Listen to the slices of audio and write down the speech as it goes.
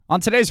On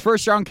today's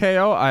First Round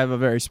KO, I have a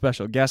very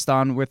special guest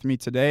on with me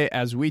today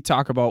as we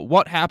talk about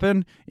what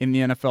happened in the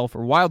NFL for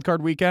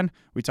Wildcard Weekend.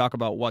 We talk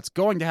about what's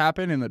going to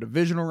happen in the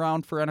divisional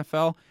round for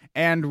NFL,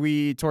 and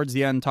we, towards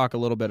the end, talk a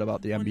little bit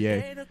about the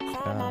NBA.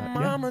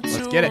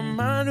 Let's get it. I'm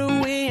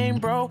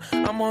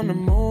on the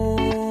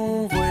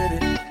move with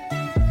it.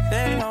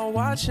 They all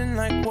watching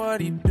like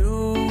what he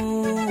do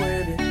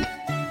with it.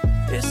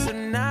 It's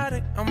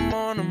hypnotic, I'm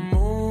on the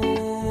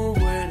move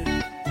with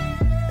it.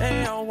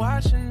 They all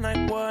watching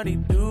like what he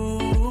do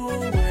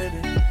with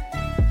it.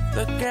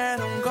 Look at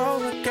him go,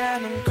 look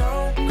at him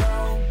go,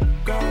 go,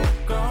 go,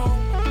 go.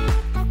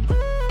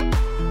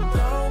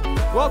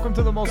 Welcome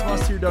to the most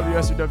must-hear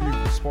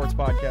WSOW sports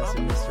podcast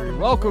in history.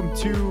 Welcome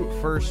to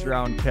First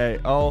Round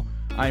KO.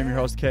 I am your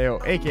host,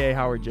 KO, a.k.a.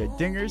 Howard J.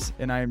 Dingers,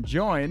 and I am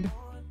joined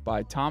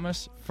by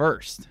Thomas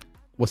First.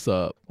 What's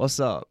up? What's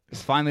up?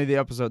 It's finally the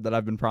episode that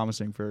I've been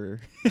promising for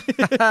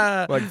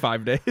like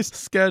 5 days.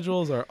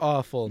 Schedules are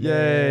awful.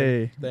 Yay.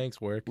 Man. Thanks,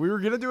 work. We were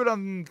going to do it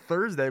on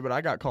Thursday, but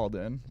I got called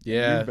in.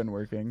 Yeah. You've been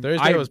working.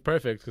 Thursday was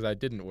perfect because I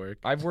didn't work.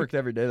 I've worked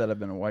every day that I've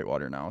been in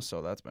Whitewater now,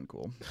 so that's been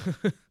cool.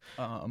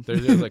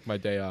 Thursday was like my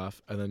day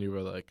off, and then you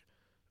were like,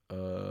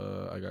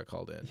 I got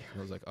called in. Yeah.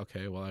 I was like,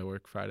 okay, well, I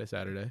work Friday,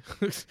 Saturday.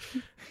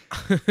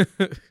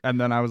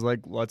 And then I was like,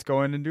 let's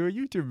go in and do a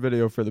YouTube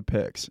video for the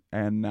picks.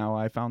 And now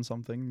I found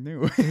something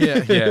new.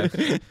 yeah.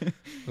 And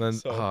then,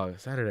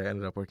 Saturday I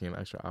ended up working an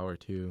extra hour,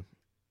 too.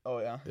 Oh,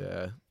 yeah?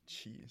 Yeah.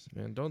 Jeez.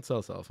 Man, don't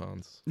sell cell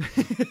phones.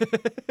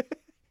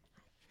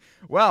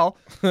 Well,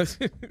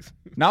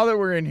 now that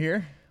we're in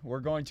here,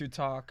 we're going to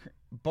talk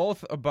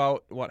both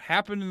about what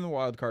happened in the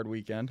wildcard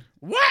weekend.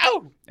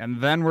 Wow!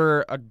 And then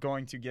we're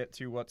going to get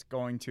to what's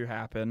going to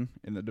happen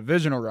in the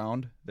divisional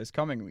round this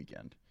coming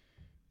weekend.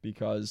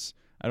 Because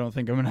I don't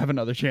think I'm going to have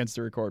another chance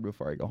to record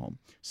before I go home.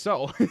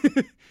 So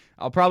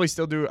I'll probably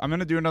still I'm going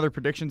to do another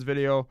predictions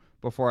video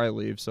before I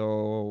leave.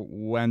 So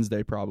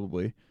Wednesday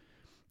probably.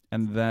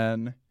 And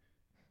then,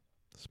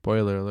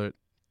 spoiler alert,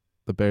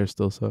 the Bears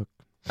still suck.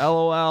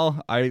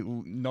 LOL,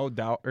 no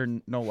doubt or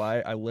no lie,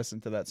 I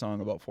listened to that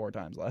song about 4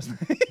 times last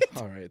night.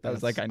 All right, I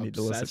was like, I need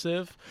to listen.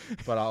 Obsessive,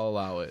 but I'll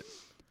allow it.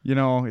 You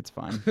know, it's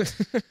fine.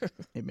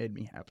 It made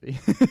me happy.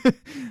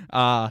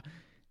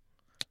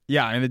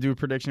 Yeah, I'm going to do a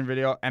prediction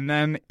video. And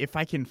then if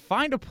I can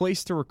find a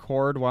place to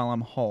record while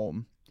I'm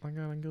home, I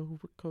gotta go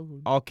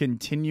record. I'll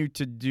continue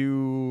to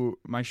do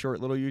my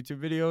short little YouTube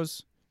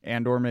videos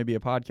and or maybe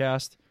a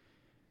podcast.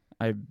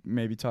 I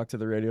maybe talk to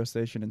the radio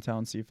station in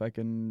town, see if I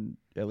can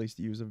at least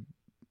use a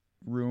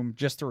room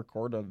just to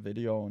record a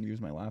video and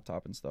use my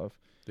laptop and stuff.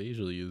 They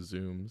usually use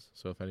Zooms,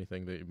 so if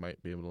anything, they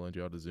might be able to lend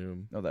you out a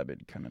Zoom. Oh, that'd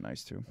be kind of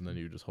nice too. And then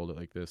you just hold it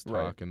like this, talk,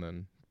 right, and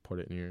then put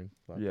it in your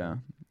laptop. Yeah,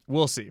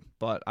 we'll see.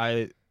 But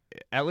I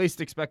at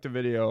least expect a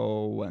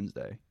video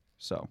Wednesday.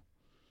 So,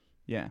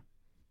 yeah,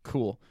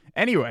 cool.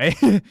 Anyway,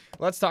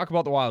 let's talk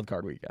about the wild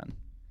card weekend,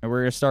 and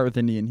we're gonna start with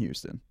Indy and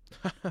Houston.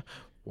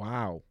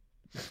 Wow.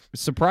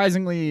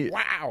 Surprisingly,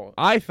 wow,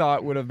 I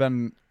thought would have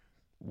been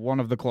one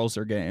of the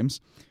closer games.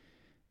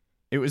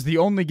 It was the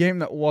only game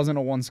that wasn't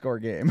a one-score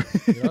game.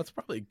 That's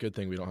probably a good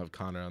thing we don't have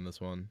Connor on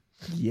this one.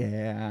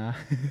 Yeah.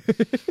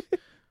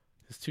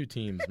 His 2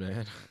 teams,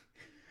 man.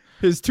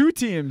 His 2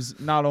 teams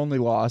not only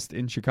lost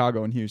in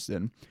Chicago and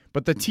Houston,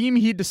 but the team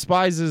he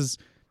despises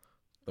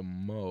the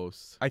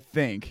most, I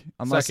think,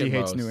 unless second he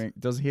hates most. New England.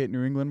 Does he hate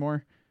New England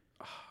more?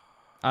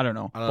 I don't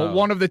know. But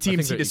one of the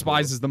teams he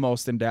despises the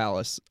most in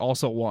Dallas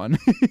also won.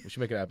 We should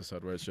make an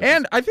episode where it's just...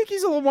 And I think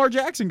he's a Lamar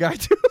Jackson guy,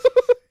 too.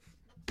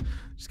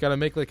 Just got to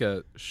make like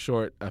a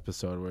short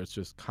episode where it's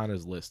just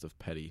Connor's list of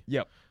petty.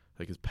 Yep.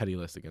 Like his petty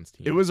list against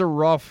teams. It was a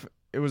rough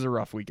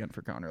weekend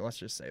for Connor. Let's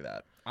just say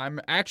that.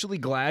 I'm actually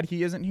glad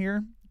he isn't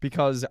here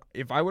because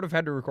if I would have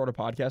had to record a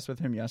podcast with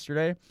him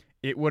yesterday,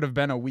 it would have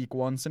been a week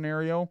 1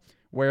 scenario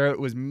where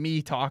it was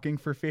me talking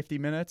for 50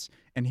 minutes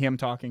and him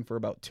talking for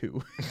about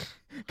 2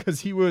 because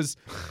he was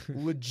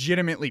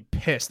legitimately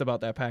pissed about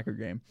that Packer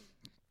game.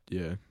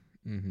 Yeah.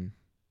 Mm-hmm.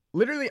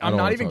 Literally, I'm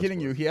not even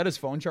kidding you. He had his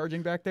phone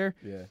charging back there.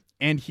 Yeah.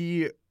 And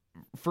he,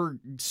 for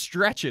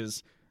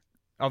stretches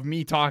of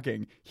me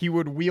talking, he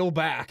would wheel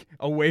back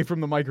away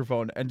from the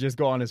microphone and just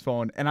go on his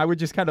phone. And I would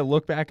just kind of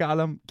look back at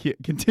him,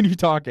 continue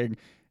talking,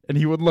 and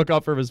he would look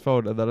up from his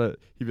phone, and then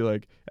he'd be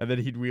like, and then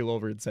he'd wheel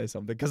over and say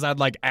something because I'd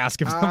like ask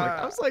him something.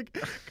 I was like,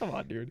 come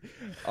on, dude.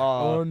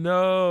 Oh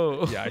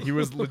no. Yeah, he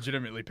was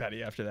legitimately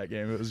petty after that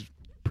game. It was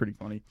pretty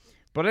funny.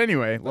 But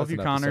anyway, love you,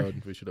 Connor.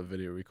 We should have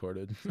video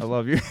recorded. I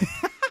love you.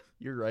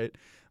 You're right.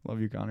 Love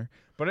you, Connor.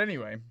 But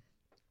anyway,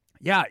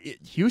 yeah,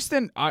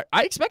 Houston, I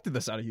expected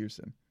this out of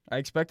Houston. I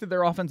expected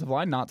their offensive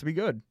line not to be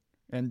good.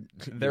 And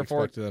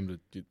therefore, you expected them to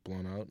get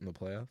blown out in the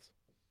playoffs?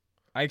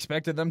 I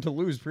expected them to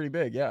lose pretty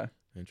big, yeah.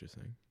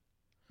 Interesting.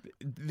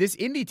 This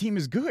Indy team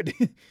is good.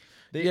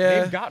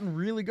 They've gotten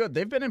really good.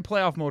 They've been in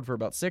playoff mode for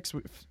about 6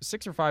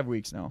 or 5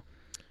 weeks now.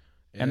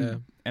 Yeah.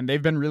 And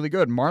they've been really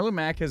good. Marlon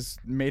Mack has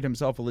made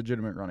himself a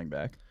legitimate running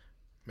back.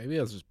 Maybe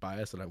I was just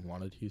biased that I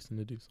wanted Houston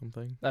to do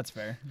something. That's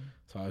fair.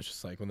 So I was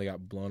just like, when they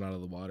got blown out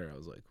of the water, I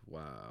was like,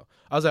 wow.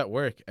 I was at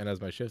work, and as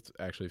my shift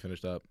actually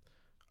finished up,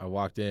 I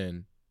walked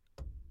in,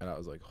 and I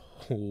was like,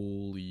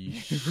 "Holy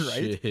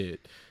Right?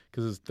 shit!"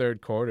 Because it's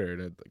third quarter,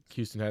 and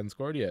Houston hadn't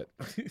scored yet.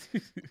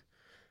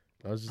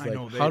 I was just I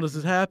know, "How does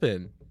this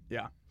happen?"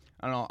 Yeah.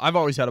 I don't know. I've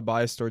always had a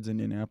bias towards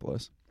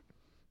Indianapolis.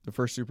 The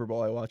first Super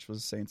Bowl I watched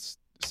was Saints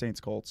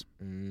Colts.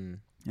 Mm,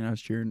 And I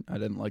was cheering. I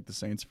didn't like the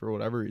Saints for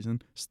whatever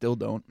reason. Still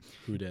don't.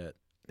 who dat?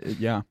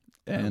 Yeah.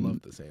 I And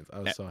love the Saints. I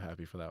was so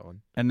happy for that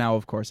one. and now,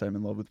 of course, I'm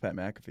in love with Pat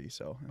McAfee.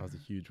 So I was a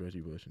huge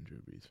Reggie Bush and Drew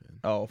Brees fan.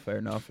 oh, fair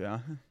enough. Yeah.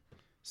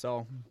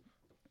 So,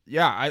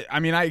 yeah. I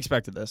mean, I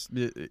expected this.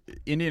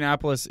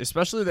 Indianapolis,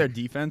 especially their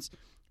defense.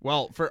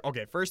 Well,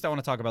 first I want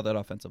to talk about that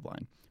offensive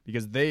line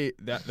because their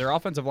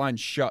offensive line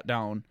shut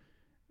down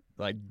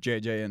like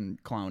JJ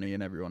and Clowney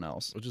and everyone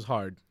else, Which is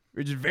hard.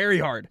 which is very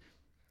hard.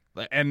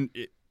 And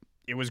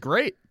it was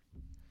great.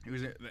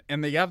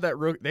 And they have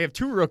they have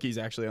two rookies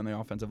actually on the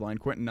offensive line,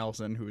 Quentin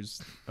Nelson, who's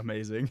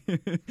amazing,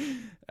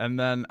 and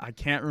then I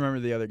can't remember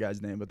the other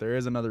guy's name, but there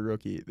is another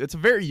rookie. It's a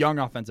very young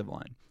offensive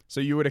line,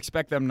 so you would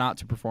expect them not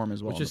to perform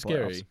as well. Which is in the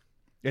playoffs. scary.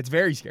 It's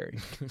very scary,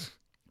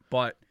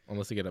 but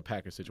Unless they get a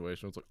Packers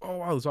situation, it's like, oh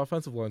wow, this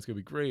offensive line's gonna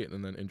be great,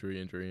 and then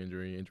injury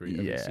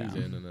every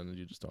season, and then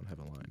you just don't have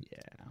a line.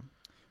 yeah,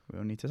 we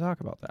don't need to talk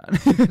about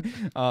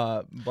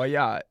that. But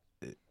yeah,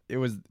 it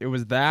was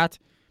that.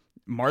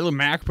 Marlon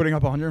Mack putting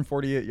up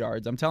 148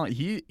 yards. I'm telling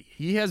you,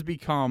 he has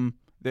become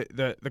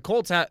the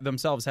Colts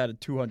themselves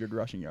had 200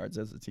 rushing yards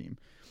as a team,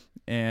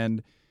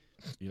 and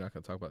You're not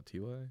gonna talk about Ty?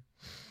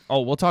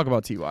 oh, we'll talk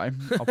about Ty.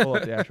 I'll pull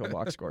up the actual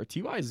box score.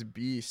 Ty is a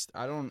beast.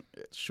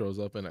 Shows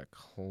up in a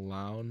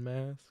clown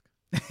mask.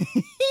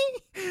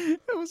 It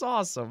was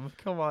awesome.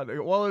 Come on.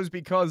 Well, it was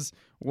because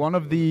one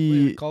of Wait,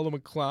 the they called him a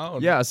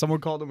clown. yeah, someone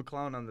called him a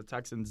clown on the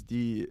Texans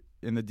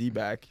in the D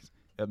back.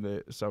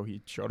 And so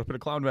he showed up in a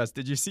clown mask.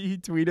 Did you see he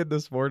tweeted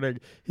this morning?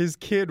 His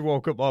kid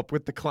woke him up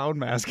with the clown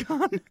mask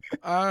on.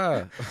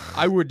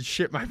 I would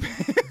shit my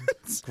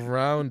pants.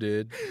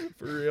 Grounded.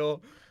 For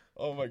real.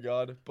 Oh my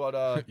god.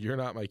 But You're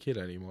not my kid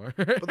anymore.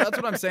 but that's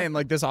what I'm saying.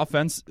 Like this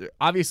offense,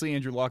 obviously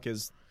Andrew Luck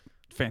is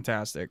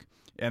fantastic,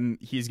 and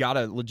he's got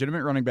a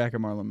legitimate running back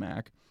in Marlon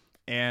Mack,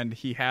 and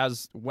he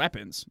has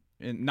weapons.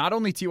 And not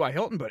only T.Y.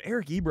 Hilton, but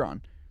Eric Ebron.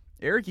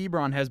 Eric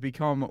Ebron has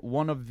become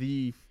one of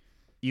the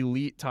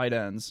elite tight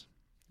ends.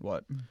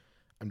 What?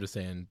 I'm just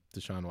saying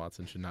Deshaun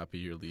Watson should not be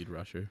your lead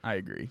rusher. I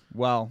agree.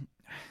 Well,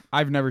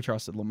 I've never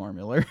trusted Lamar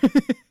Miller.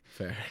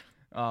 Fair.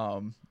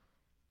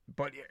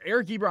 But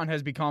Eric Ebron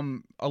has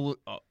become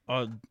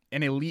an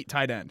elite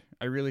tight end.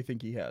 I really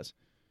think he has.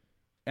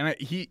 And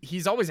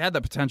he's always had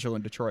the potential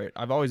in Detroit.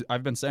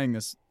 I've been saying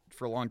this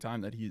for a long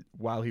time that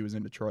while he was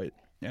in Detroit,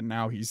 and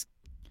now he's,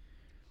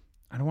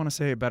 I don't want to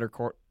say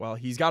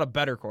he's got a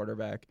better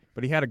quarterback,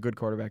 but he had a good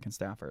quarterback in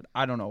Stafford.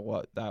 I don't know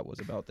what that was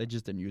about. They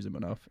just didn't use him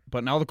enough.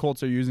 But now the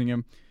Colts are using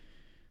him.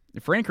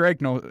 Frank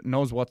Reich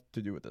knows what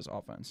to do with this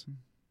offense,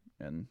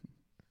 and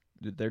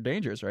they're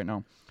dangerous right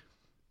now.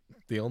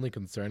 The only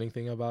concerning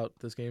thing about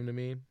this game to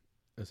me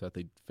is that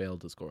they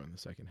failed to score in the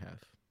second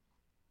half.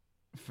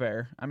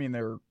 Fair. I mean,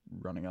 they were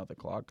running out the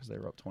clock because they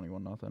were up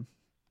 21-0.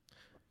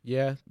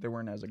 Yeah. They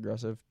weren't as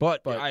aggressive,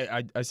 but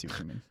I see what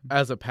you mean.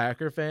 As a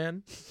Packer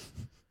fan,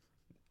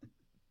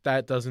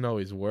 that doesn't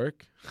always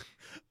work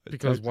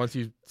because once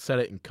you set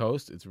it in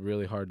coast, it's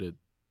really hard to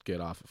get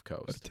off of I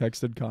coast.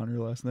 texted Connor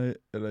last night,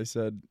 and I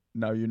said,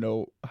 now you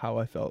know how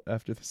I felt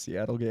after the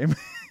Seattle game.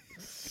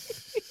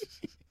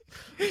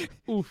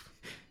 Oof.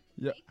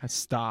 Yeah.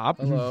 Stop.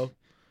 Hello.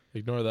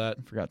 Ignore that.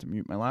 I forgot to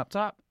mute my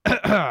laptop.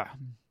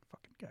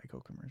 Fucking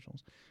Geico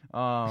commercials.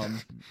 Geico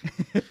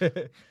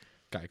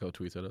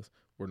tweets at us.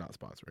 We're not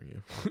sponsoring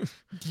you.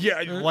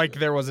 Yeah, like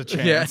there was a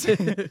chance.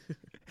 Yeah.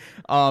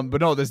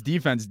 But no, this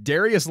defense,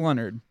 Darius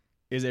Leonard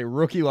is a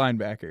rookie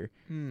linebacker.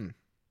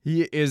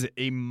 He is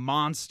a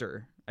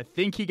monster. I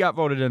think he got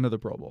voted into the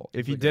Pro Bowl.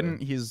 If he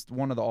didn't, he's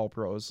one of the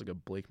All-Pros. Like a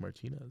Blake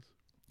Martinez.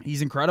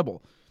 He's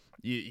incredible.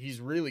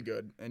 He's really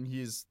good. And he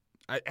was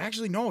a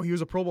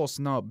Pro Bowl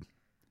snub.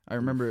 I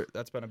remember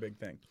that's been a big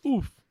thing.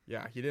 Oof.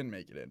 Yeah, he didn't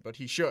make it in, but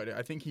he should.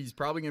 I think he's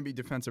probably going to be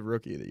Defensive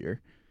Rookie of the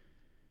Year.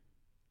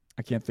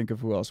 I can't think of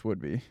who else would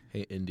be.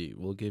 Hey, Indy,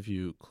 we'll give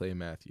you Clay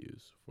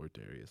Matthews for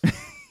Darius.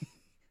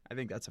 I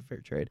think that's a fair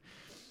trade.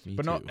 Me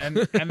But too.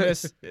 no, and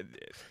this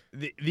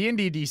the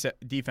Indy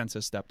defense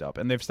has stepped up,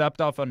 and they've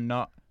stepped up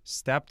enough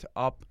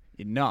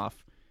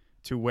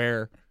to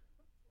where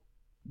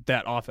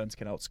that offense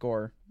can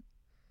outscore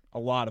a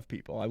lot of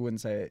people. I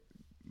wouldn't say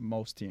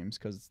most teams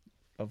because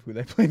of who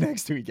they play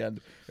next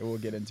weekend, and we'll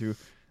get into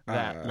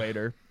that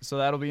later. So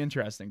that'll be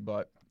interesting.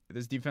 But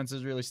this defense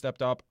has really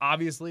stepped up.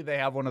 Obviously, they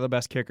have one of the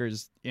best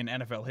kickers in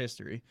NFL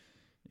history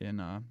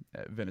in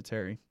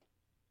Vinatieri.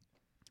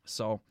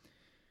 So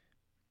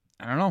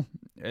I don't know.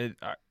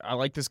 I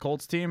like this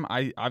Colts team.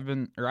 I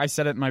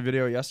said it in my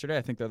video yesterday.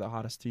 I think they're the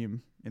hottest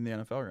team in the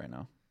NFL right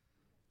now.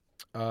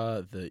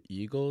 The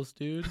Eagles,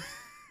 dude.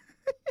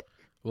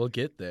 We'll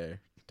get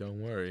there.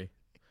 Don't worry.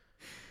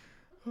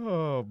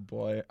 Oh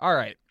boy. All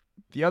right.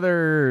 The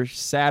other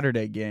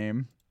Saturday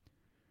game,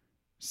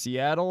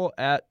 Seattle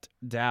at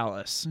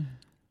Dallas.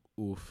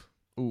 Oof.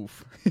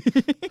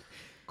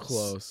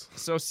 Close.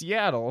 So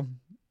Seattle.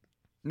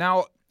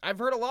 Now, I've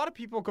heard a lot of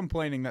people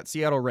complaining that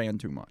Seattle ran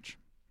too much.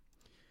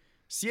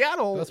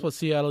 Seattle. That's what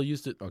Seattle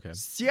used to. Okay.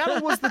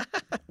 Seattle was the.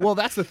 Well,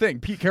 that's the thing.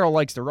 Pete Carroll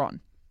likes to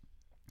run.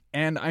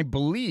 And I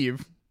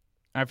believe.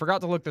 I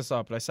forgot to look this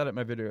up, but I said it in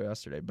my video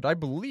yesterday. But I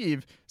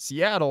believe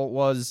Seattle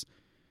was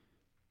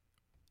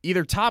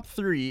either top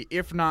 3,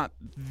 if not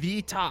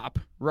the top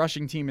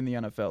rushing team in the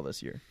NFL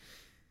this year.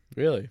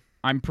 Really?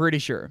 I'm pretty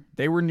sure.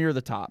 They were near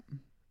the top.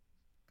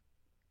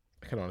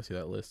 I kind of want to see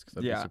that list because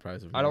I'd be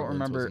surprised if I don't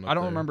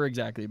remember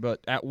exactly,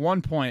 but at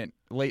one point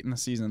late in the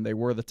season they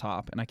were the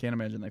top, and I can't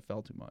imagine they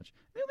fell too much.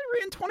 They only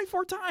ran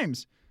 24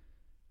 times.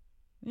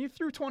 And you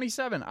threw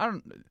 27.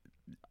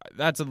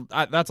 That's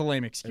a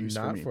lame excuse and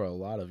for not me. for a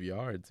lot of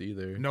yards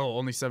either. No,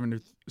 only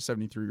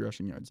 73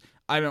 rushing yards.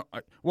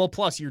 Well,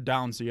 plus you're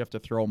down, so you have to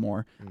throw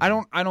more.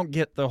 Mm. I don't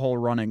get the whole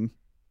running.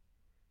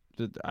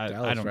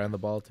 Dallas ran the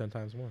ball 10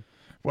 times more.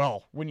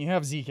 Well, when you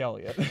have Zeke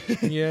Elliott.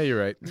 Yeah, you're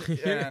right.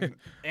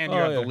 and you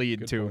have the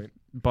lead too. Point.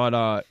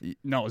 But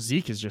no,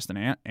 Zeke is just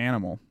an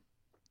animal.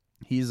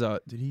 He's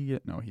did he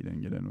get? No, he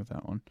didn't get in with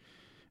that one.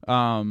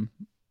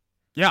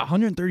 Yeah,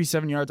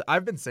 137 yards.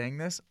 I've been saying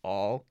this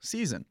all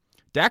season.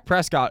 Dak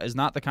Prescott is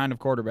not the kind of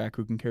quarterback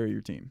who can carry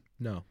your team.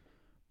 No.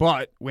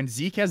 But when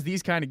Zeke has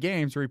these kind of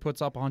games where he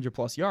puts up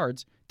 100+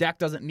 yards, Dak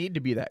doesn't need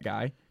to be that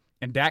guy.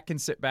 And Dak can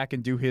sit back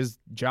and do his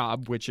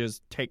job, which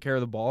is take care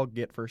of the ball,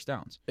 get first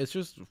downs. It's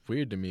just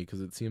weird to me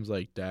because it seems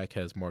like Dak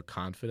has more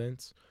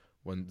confidence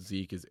when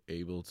Zeke is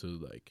able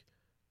to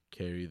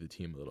carry the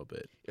team a little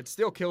bit. It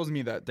still kills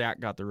me that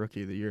Dak got the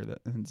Rookie of the Year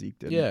and Zeke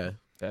didn't. Yeah,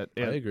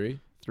 I agree.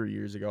 3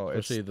 years ago,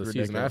 especially the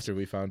season after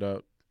we found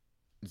out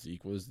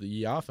Zeke was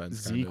the offense.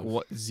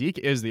 Zeke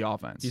is the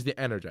offense. He's the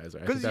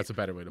energizer. I think that's a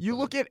better way to put it. You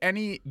look at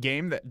any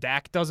game that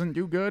Dak doesn't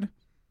do good,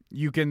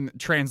 you can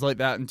translate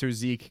that into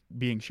Zeke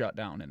being shut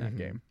down in that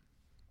game.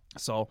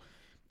 So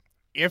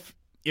if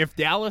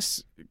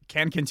Dallas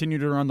can continue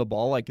to run the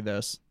ball like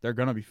this, they're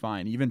going to be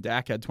fine. Even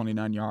Dak had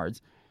 29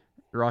 yards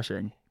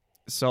rushing.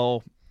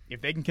 So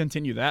if they can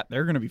continue that,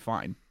 they're going to be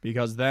fine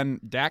because then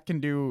Dak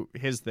can do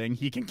his thing.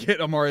 He can get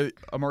Amari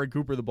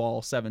Cooper the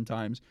ball 7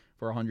 times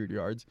for 100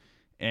 yards,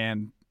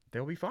 and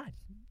they'll be fine.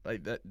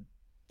 Like that.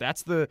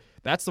 That's the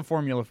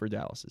formula for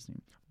Dallas's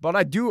team. But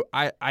I do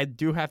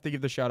have to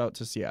give the shout out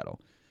to Seattle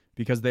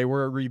because they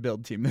were a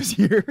rebuild team this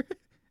year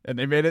and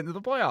they made it into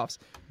the playoffs.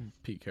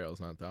 Pete Carroll's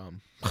not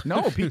dumb.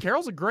 No, Pete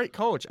Carroll's a great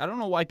coach. I don't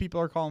know why people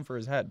are calling for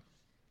his head.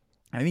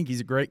 I think he's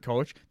a great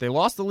coach. They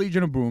lost the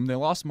Legion of Boom. They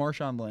lost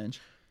Marshawn Lynch.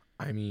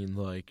 I mean,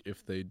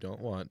 if they don't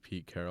want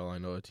Pete Carroll, I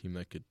know a team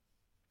that could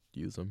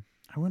use him.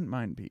 I wouldn't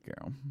mind Pete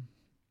Carroll.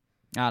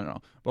 I don't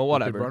know, but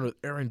whatever. You could run with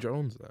Aaron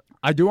Jones then.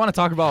 I do want to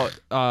talk about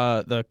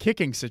the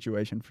kicking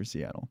situation for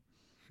Seattle.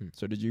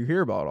 So did you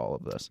hear about all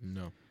of this?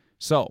 No.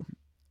 So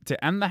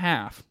to end the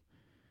half,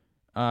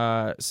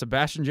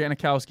 Sebastian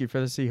Janikowski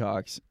for the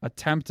Seahawks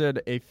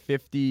attempted a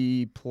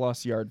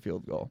 50+ yard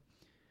field goal.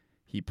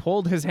 He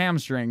pulled his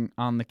hamstring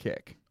on the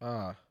kick.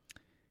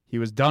 He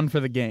was done for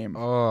the game.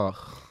 Oh.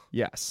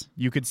 Yes.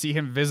 You could see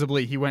him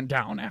visibly. He went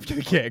down after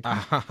the kick.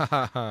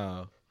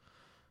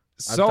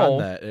 So, I've done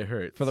that. It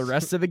hurts. For the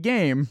rest of the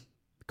game,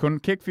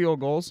 couldn't kick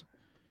field goals,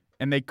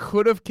 and they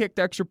could have kicked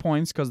extra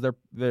points because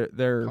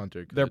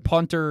their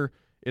punter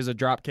is a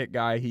drop kick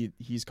guy.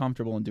 He's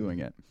comfortable in doing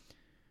it,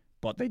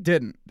 but they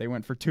didn't. They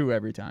went for 2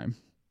 every time.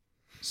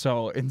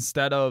 So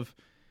instead of,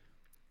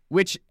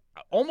 which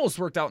almost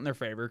worked out in their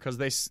favor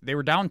because they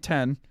were down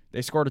 10,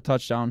 they scored a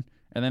touchdown,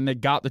 and then they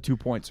got the 2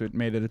 points, so it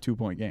made it a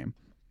 2-point game.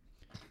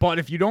 But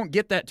if you don't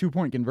get that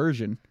 2-point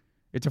conversion,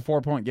 it's a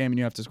 4-point game, and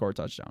you have to score a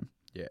touchdown.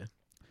 Yeah.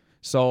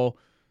 So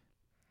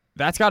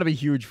that's got to be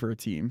huge for a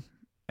team.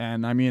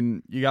 And, I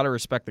mean, you got to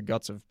respect the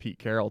guts of Pete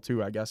Carroll,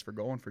 too, I guess, for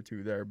going for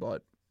 2 there.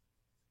 But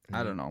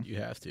I don't know. You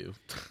have to.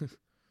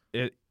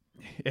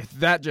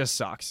 That just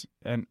sucks.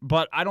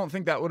 But I don't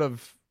think that would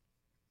have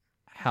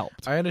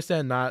helped. I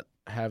understand not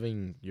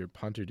having your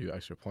punter do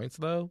extra points,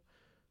 though,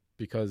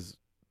 because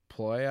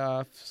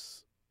playoff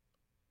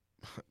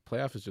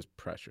is just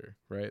pressure,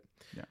 right?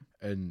 Yeah.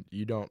 And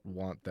you don't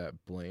want that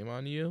blame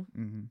on you.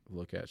 Mm-hmm.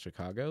 Look at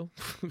Chicago.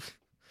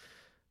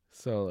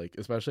 So,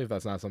 especially if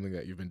that's not something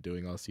that you've been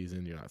doing all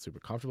season, you're not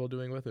super comfortable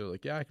doing with it.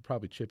 Yeah, I could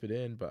probably chip it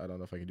in, but I don't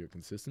know if I can do it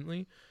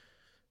consistently.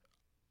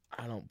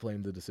 I don't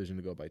blame the decision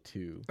to go by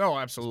 2. Oh,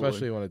 absolutely.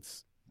 Especially when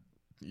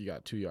you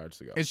got 2 yards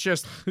to go. It's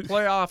just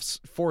playoffs,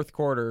 fourth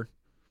quarter.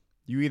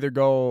 You either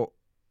go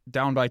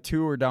down by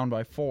 2 or down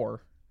by 4.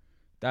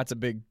 That's a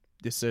big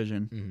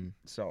decision. Mm-hmm.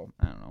 So,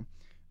 I don't know.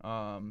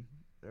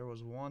 There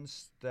was one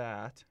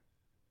stat.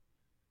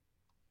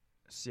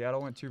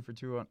 Seattle went 2 for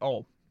 2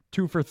 on...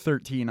 2 for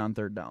 13 on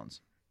third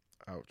downs.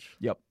 Ouch.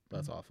 Yep.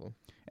 That's awful.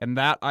 And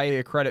that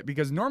I credit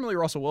because normally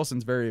Russell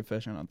Wilson's very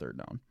efficient on third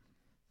down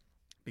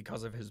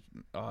because of his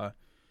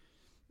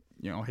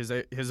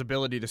his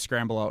ability to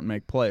scramble out and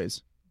make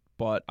plays.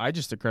 But I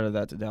just accredit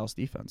that to Dallas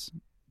defense.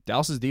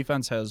 Dallas's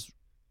defense has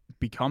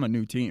become a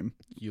new team.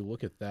 You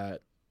look at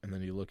that, and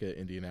then you look at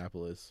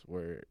Indianapolis,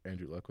 where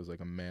Andrew Luck was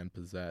like a man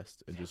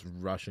possessed and just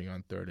rushing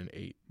on 3rd and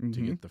 8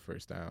 to get the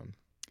first down.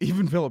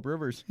 Even Phillip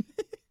Rivers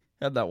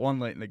had that one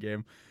late in the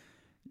game.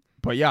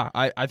 But yeah,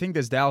 I think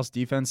this Dallas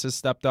defense has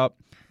stepped up.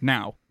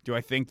 Now, do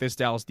I think this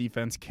Dallas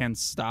defense can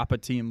stop a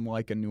team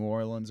like a New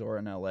Orleans or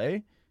an LA?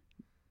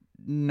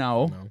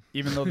 No.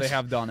 Even though they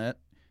have done it.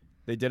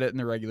 They did it in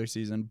the regular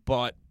season,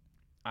 but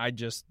I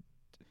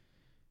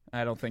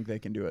don't think they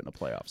can do it in a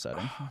playoff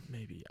setting.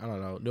 Maybe. I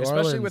don't know.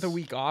 Especially with a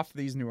week off,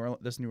 this New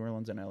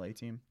Orleans and LA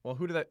team. Well,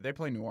 who do they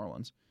play? New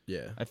Orleans.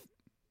 Yeah. I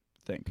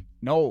think.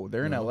 No,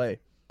 they're in LA.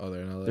 Oh,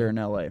 they're in LA? They're in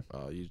LA.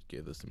 Oh, you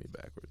gave this to me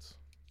backwards.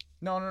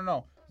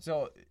 No.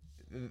 So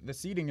the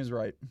seeding is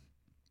right.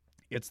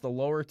 It's the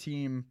lower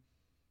team.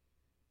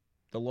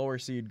 The lower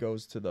seed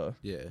goes to the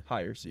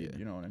higher seed. Yeah.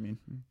 You know what I mean?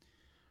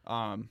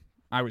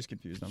 I was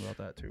confused about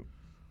that too.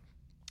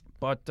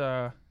 But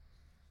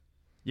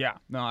yeah,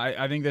 no,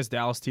 I think this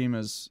Dallas team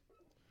it's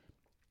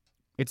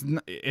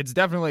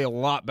definitely a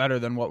lot better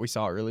than what we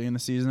saw early in the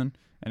season,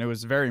 and it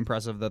was very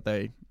impressive that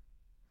they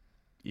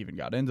even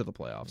got into the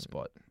playoffs.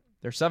 But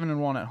they're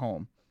 7-1 at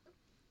home.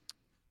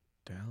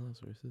 Dallas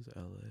versus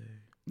LA.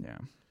 Yeah,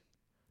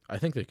 I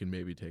think they can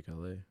maybe take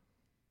LA. You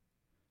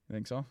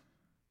think so?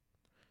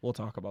 We'll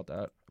talk about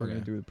that. We're Okay.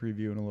 gonna do the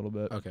preview in a little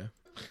bit. Okay.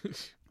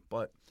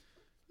 But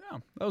yeah,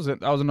 that was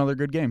it. That was another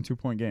good game,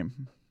 2-point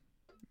game.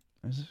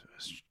 It was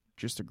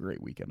just a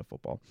great weekend of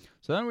football.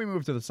 So then we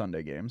moved to the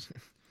Sunday games.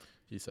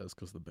 He says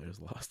because the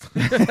Bears lost.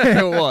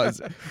 It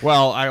was.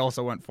 Well, I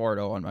also went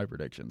 4-0 on my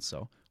predictions.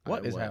 So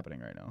what is happening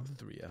right now?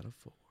 3 out of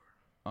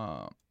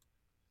 4.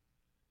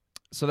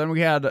 So then we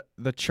had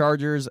the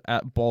Chargers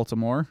at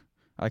Baltimore.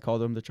 I call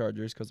them the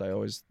Chargers because I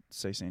always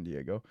say San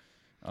Diego.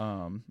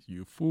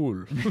 You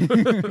fool.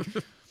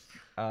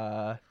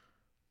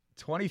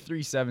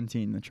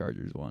 23-17, the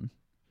Chargers won.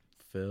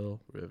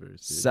 Phil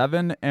Rivers. Dude.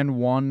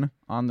 7-1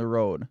 on the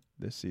road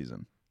this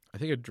season. I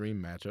think a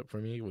dream matchup for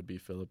me would be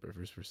Phillip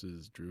Rivers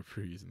versus Drew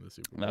Brees in the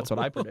Super Bowl. That's what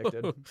I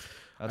predicted.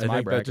 That's I my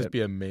think bracket. that'd just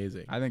be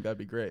amazing. I think that'd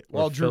be great. Or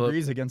Well, Drew Phillip-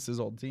 Brees against his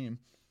old team.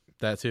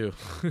 That too.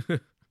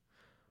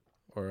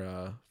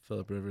 Or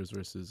Phillip Rivers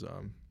versus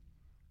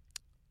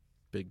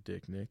Big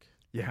Dick Nick.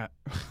 Yeah.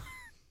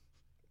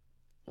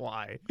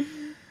 Why?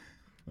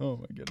 Oh,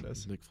 my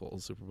goodness. Nick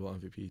Foles, Super Bowl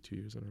MVP 2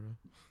 years in a row.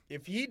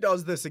 If he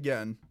does this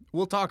again,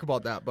 we'll talk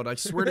about that. But I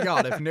swear to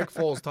God, if Nick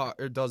Foles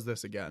does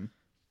this again,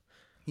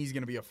 he's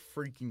going to be a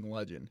freaking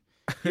legend.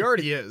 He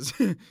already is.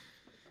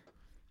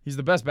 He's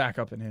the best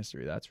backup in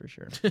history, that's for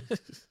sure.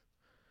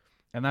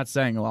 And that's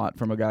saying a lot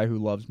from a guy who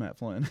loves Matt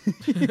Flynn.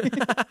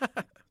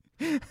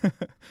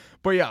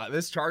 But yeah,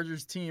 this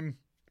Chargers team,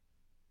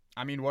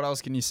 I mean, what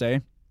else can you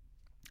say?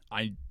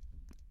 I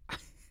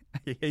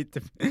hate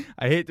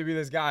to be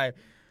this guy,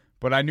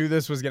 but I knew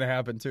this was going to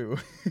happen too.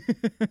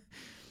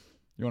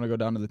 You want to go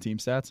down to the team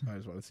stats? I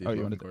just want to see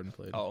if Gordon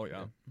played. Oh,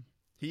 yeah.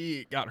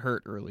 He got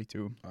hurt early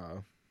too,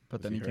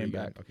 but then he came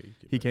back. Okay,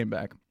 he came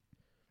back.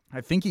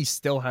 I think he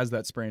still has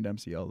that sprained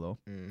MCL, though.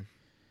 Mm.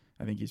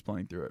 I think he's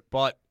playing through it.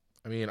 But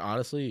I mean,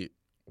 honestly,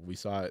 we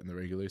saw it in the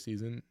regular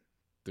season.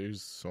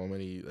 There's so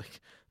many,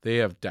 they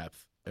have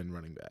depth in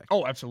running back.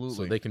 Oh, absolutely.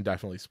 So they can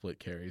definitely split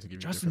carries and give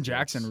you Justin different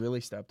Jackson looks.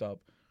 really stepped up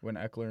when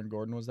Eckler and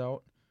Gordon was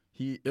out.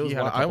 I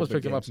I almost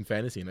picked him up in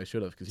fantasy, and I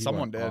should have because he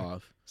Someone went did.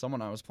 off.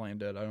 Someone I was playing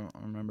did. I don't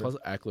remember. Plus,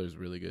 Eckler's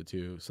really good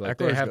too. So Eckler's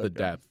they have good, the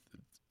depth.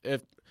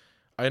 If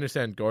I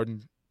understand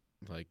Gordon,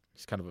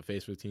 he's kind of a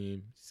face for the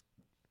team. He's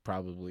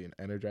probably an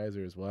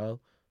energizer as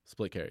well.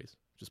 Split carries,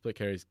 just split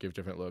carries, give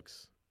different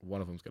looks. One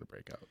of them's gonna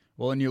break out.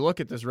 Well, and you look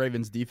at this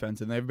Ravens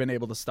defense, and they've been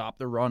able to stop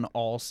the run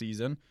all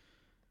season,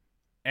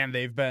 and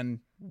they've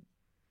been,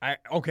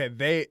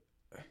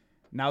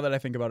 now that I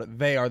think about it,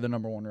 they are the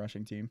number one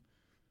rushing team.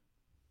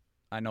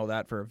 I know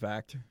that for a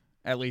fact,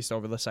 at least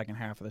over the second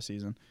half of the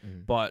season.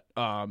 Mm. But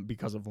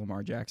because of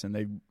Lamar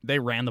Jackson, they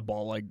ran the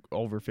ball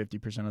over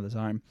 50% of the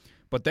time.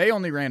 But they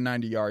only ran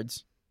 90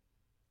 yards,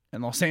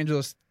 and Los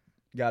Angeles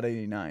got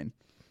 89.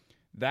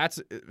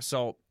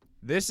 So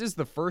this is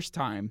the first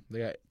time. They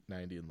got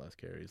 90 and less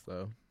carries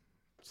though.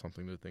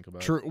 Something to think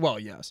about. True. Well,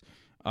 yes,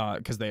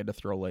 because they had to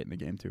throw late in the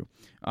game too.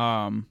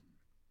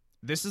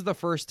 This is the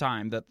first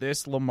time that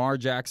this Lamar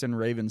Jackson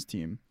Ravens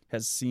team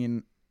has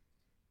seen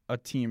a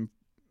team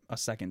a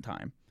second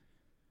time.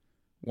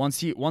 Once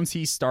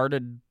he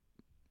started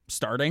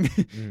starting,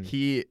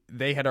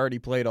 they had already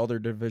played all their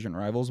division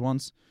rivals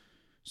once.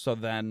 So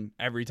then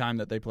every time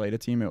that they played a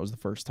team, it was the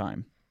first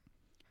time.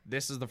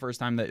 This is the first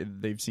time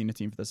that they've seen a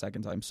team for the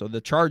second time. So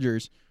the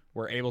Chargers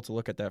were able to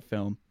look at that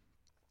film,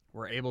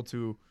 were able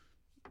to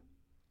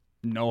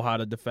know how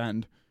to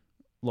defend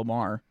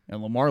Lamar,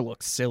 and Lamar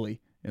looked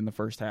silly in the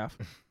first half.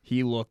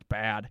 He looked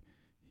bad.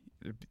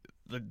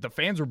 The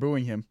fans were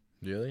booing him.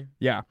 Really?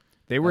 Yeah.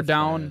 They were That's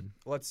down. bad.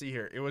 Let's see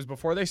here. It was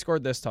before they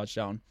scored this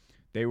touchdown.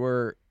 It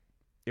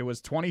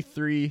was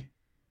 23,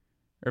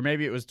 or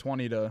maybe it was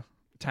 20-10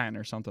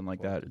 or something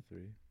like that.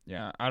 3.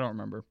 Yeah, I don't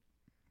remember.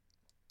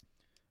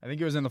 I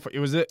think it was in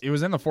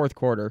the fourth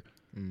quarter.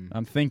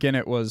 I'm thinking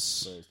it was.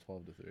 So it was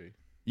 12-3.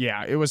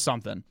 Yeah, it was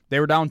something. They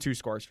were down 2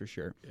 scores for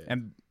sure. Yeah.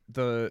 And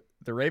the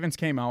Ravens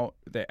came out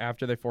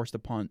after they forced a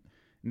punt,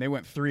 and they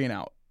went 3 and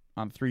out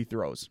on 3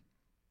 throws.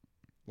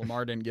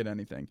 Lamar didn't get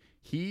anything.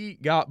 He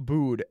got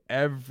booed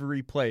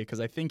every play because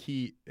I think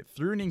he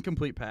threw an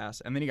incomplete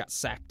pass, and then he got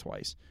sacked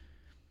twice.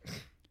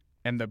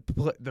 And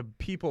the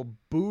people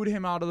booed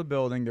him out of the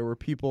building. There were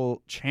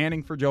people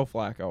chanting for Joe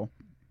Flacco.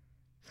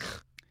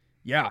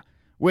 Yeah,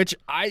 which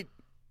I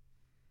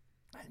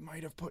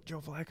might have put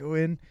Joe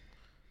Flacco in.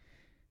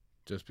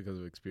 Just because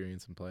of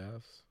experience in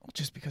playoffs?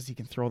 Just because he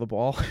can throw the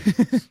ball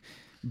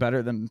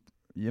better than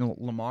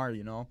Lamar,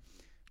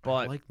 But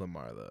I like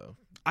Lamar, though.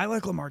 I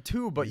like Lamar,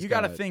 too, but He's you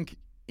got to got think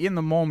in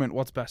the moment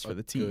what's best for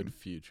the team. Good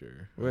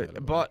future. ahead of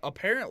him. But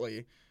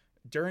apparently,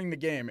 during the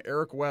game,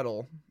 Eric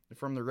Weddle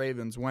from the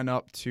Ravens went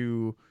up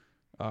to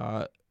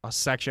a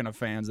section of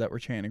fans that were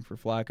chanting for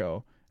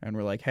Flacco and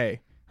were like, hey,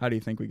 how do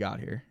you think we got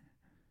here?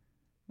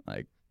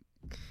 Like,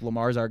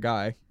 Lamar's our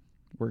guy.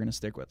 We're going to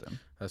stick with him.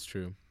 That's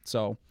true.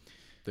 So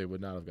They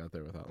would not have got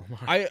there without Lamar.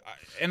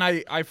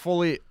 I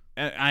fully,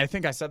 and I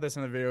think I said this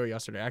in the video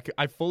yesterday,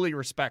 I fully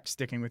respect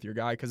sticking with your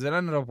guy because it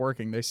ended up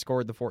working. They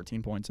scored the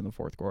 14 points in the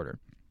fourth quarter.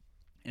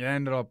 It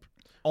ended up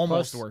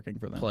almost Plus, working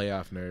for them.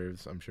 Playoff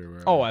nerves, I'm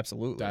sure. Oh,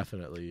 absolutely.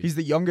 Definitely. He's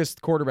the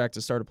youngest quarterback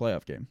to start a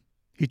playoff game.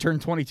 He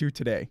turned 22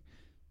 today.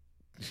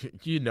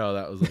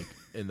 That was like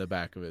in the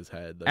back of his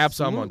head. Like,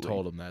 Absolutely. Someone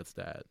told him that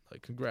stat.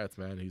 Like, congrats,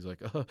 man. He's like,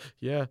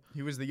 yeah.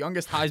 He was the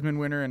youngest Heisman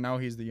winner, and now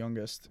he's the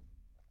youngest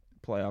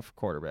playoff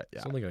quarterback. Yeah.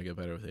 It's only going to get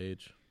better with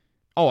age.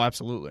 Oh,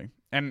 absolutely.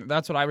 And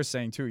that's what I was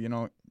saying,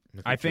 too.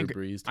 I think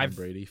Drew Brees, Tom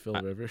Brady, Phil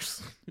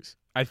Rivers.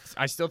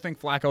 I still think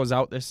Flacco's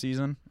out this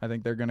season. I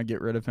think they're going to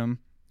get rid of him,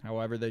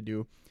 however they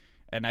do.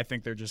 And I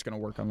think they're just going to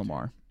work on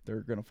Lamar.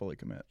 They're going to fully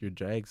commit. Your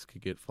Jags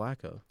could get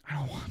Flacco. I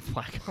don't want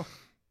Flacco.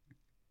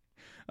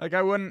 I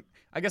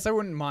guess I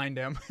wouldn't mind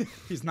him.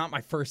 He's not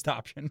my first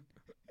option.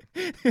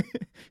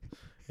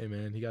 Hey,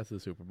 man, he got to the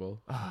Super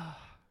Bowl. Oh,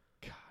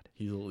 God.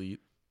 He's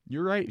elite.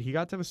 You're right. He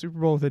got to the Super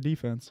Bowl with a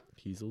defense.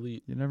 He's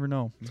elite. You never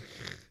know.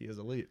 He is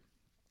elite.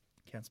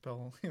 Can't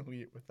spell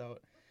elite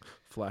without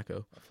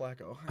Flacco.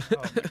 Flacco.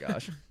 Oh, my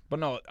gosh. But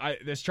no,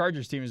 this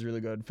Chargers team is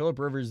really good. Phillip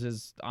Rivers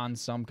is on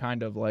some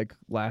kind of like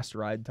last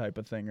ride type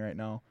of thing right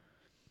now.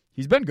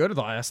 He's been good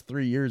the last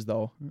 3 years,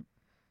 though.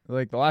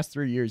 Like the last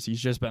 3 years,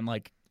 he's just been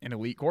like an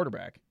elite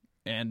quarterback.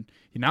 And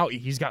now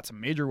he's got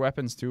some major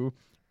weapons, too.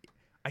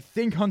 I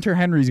think Hunter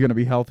Henry's going to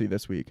be healthy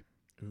this week.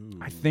 Ooh.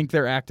 I think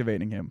they're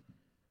activating him.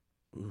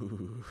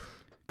 Ooh.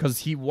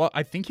 Because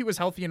I think he was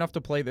healthy enough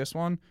to play this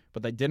one,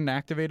 but they didn't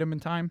activate him in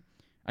time.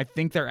 I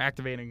think they're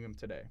activating him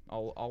today.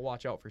 I'll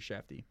watch out for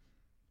Shefty.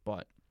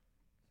 But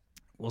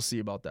we'll see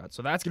about that.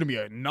 So that's going to be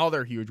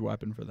another huge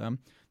weapon for them.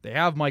 They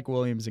have Mike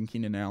Williams and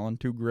Keenan Allen,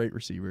 two great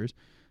receivers.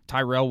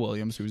 Tyrell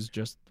Williams, who's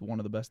just one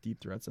of the best deep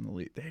threats in the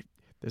league.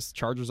 This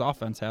Chargers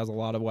offense has a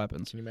lot of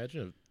weapons. Can you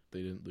imagine if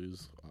they didn't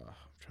lose?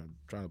 I'm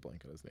trying to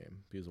blank on his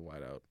name. He was a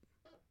wideout.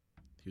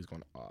 He was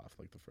going off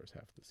like the first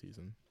half of the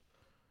season.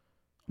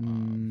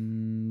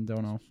 Don't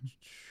know.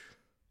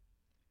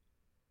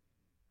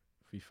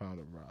 If we found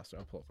a roster,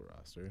 I'll pull up a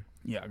roster.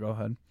 Yeah, go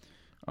ahead.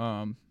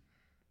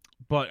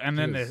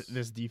 Then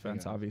this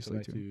defense, Hang on, obviously, go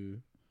back too.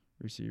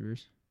 to- Is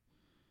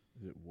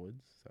Is it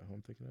Woods? Is that who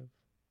I'm thinking of?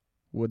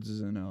 Woods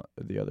is in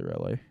the other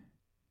LA.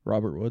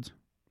 Robert Woods.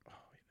 Oh,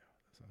 wait, no.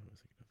 That's not who I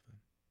was thinking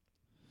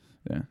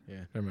of then.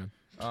 Yeah, never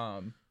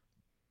mind.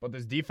 But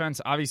this defense,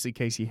 obviously,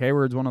 Casey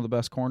Hayward's one of the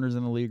best corners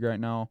in the league right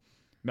now.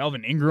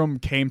 Melvin Ingram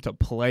came to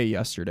play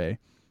yesterday.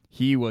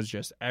 He was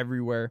just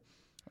everywhere.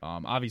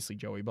 Obviously,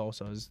 Joey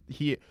Bosa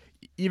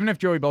even if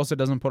Joey Bosa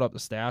doesn't put up the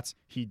stats,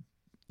 he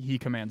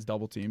commands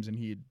double teams and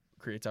he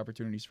creates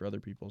opportunities for other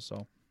people.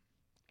 So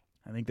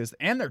I think this,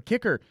 and their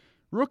kicker,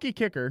 rookie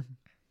kicker,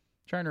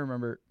 trying to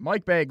remember,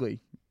 Mike Badgley,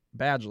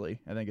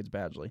 I think it's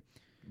Badgley.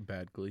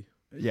 Badgley.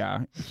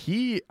 Yeah,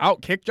 he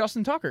outkicked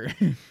Justin Tucker.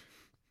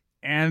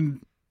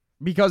 And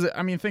because,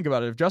 I mean, think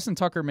about it. If Justin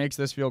Tucker makes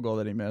this field goal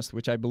that he missed,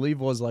 which I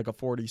believe was like a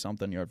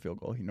 40-something yard field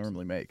goal he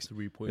normally makes.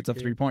 It's a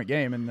 3-point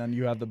game, and then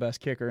you have the best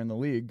kicker in the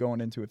league going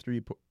into a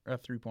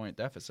three-point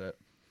deficit.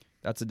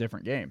 That's a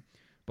different game.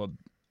 But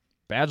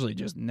Badgley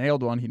just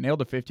nailed one. He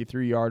nailed a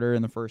 53-yarder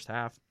in the first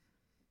half.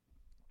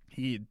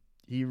 He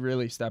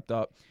really stepped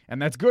up,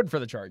 and that's good for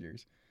the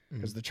Chargers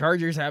because the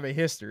Chargers have a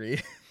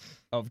history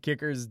of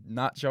kickers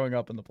not showing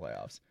up in the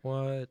playoffs.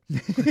 What?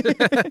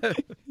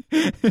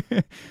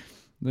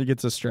 I think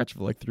it's a stretch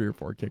of like 3 or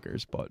 4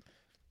 kickers, but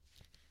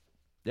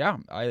yeah,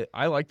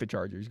 I like the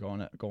Chargers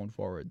going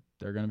forward.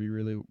 They're going to be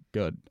really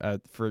good.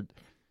 For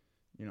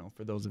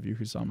those of you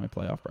who saw my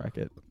playoff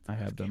bracket, I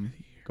have them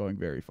going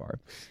very far.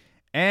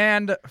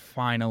 And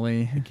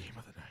finally,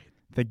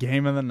 the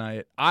game of the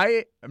night.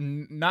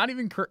 I'm not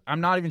even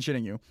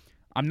shitting you.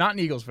 I'm not an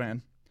Eagles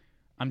fan.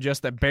 I'm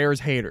just a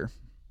Bears hater.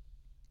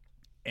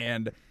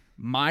 And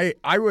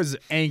I was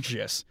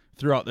anxious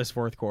throughout this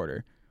fourth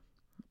quarter.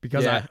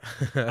 Because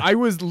I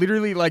was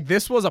literally like,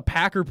 this was a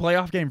Packer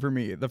playoff game for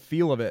me, the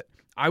feel of it.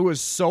 I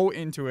was so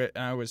into it,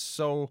 and I was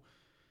so,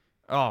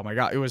 oh my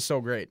God, it was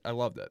so great. I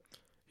loved it.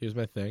 Here's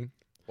my thing.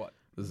 What?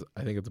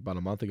 I think it's about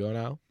a month ago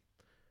now.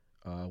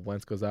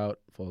 Wentz goes out,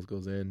 Foles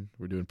goes in.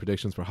 We're doing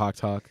predictions for Hawk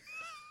Talk.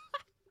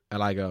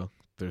 And I go,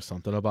 there's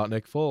something about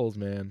Nick Foles,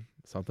 man.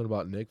 Something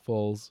about Nick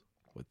Foles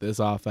with this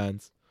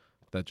offense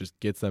that just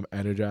gets them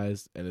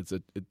energized, and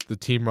the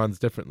team runs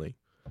differently.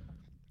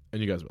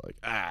 And you guys were like,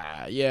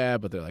 yeah,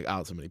 but they're like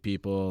out so many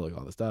people, like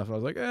all this stuff. And I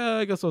was like,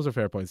 I guess those are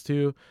fair points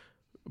too.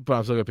 But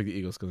I'm still gonna pick the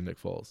Eagles because of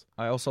Nick Foles.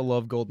 I also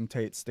love Golden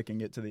Tate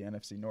sticking it to the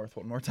NFC North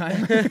one more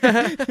time.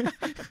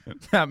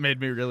 That made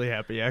me really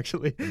happy,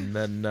 actually. And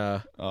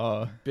then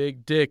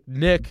Big Dick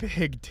Nick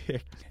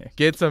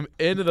gets them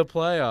into the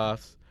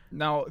playoffs.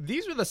 Now,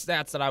 these were the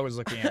stats that I was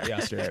looking at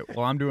yesterday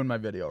while I'm doing my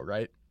video,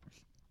 right?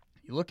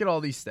 You look at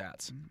all these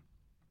stats.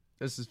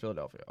 This is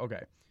Philadelphia.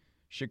 Okay.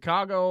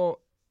 Chicago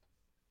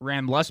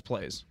ran less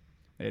plays.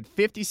 They had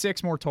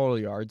 56 more total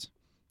yards.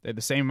 They had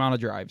the same amount of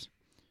drives.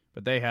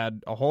 But they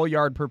had a whole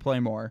yard per play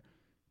more.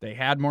 They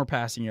had more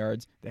passing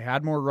yards. They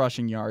had more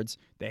rushing yards.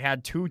 They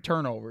had 2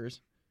 turnovers.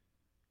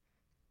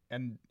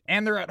 And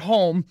they're at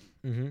home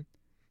in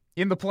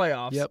the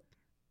playoffs. Yep.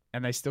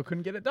 And they still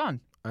couldn't get it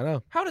done. I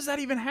know. How does that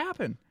even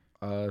happen?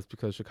 It's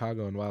because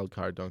Chicago and Wild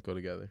Card don't go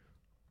together.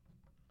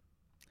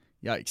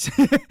 Yikes.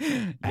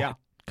 Yeah.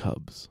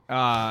 Cubs.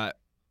 I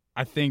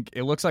think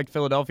it looks like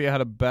Philadelphia had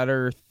a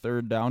better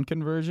third down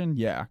conversion.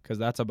 Yeah, because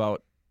that's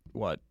about,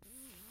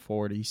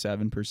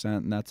 47%,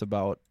 and that's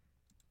about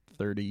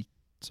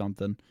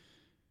 30-something.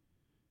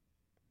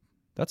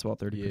 That's about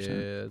 30%.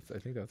 Yeah, I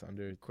think that's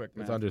under. Quick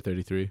math. It's under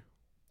 33.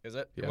 Is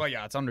it? Yeah. Well,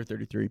 yeah, it's under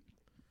 33.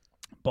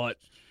 But,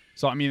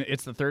 so, I mean,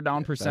 it's the third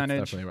down percentage.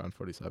 That's definitely around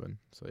 47,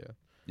 so yeah.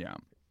 Yeah.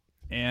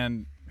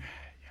 And,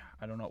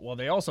 I don't know. Well,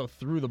 they also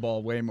threw the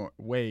ball way more.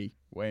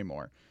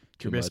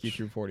 Too Trubisky much.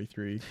 threw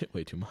 43.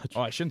 Way too much.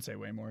 Oh, I shouldn't say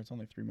way more. It's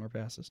only 3 more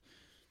passes.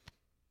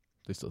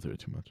 They still threw it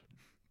too much.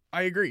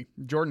 I agree.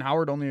 Jordan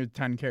Howard only had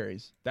 10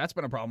 carries. That's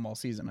been a problem all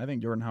season. I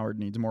think Jordan Howard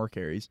needs more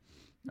carries.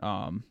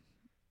 Tariq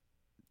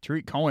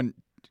Cohen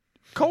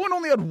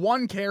only had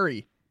 1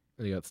 carry.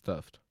 And he got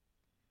stuffed.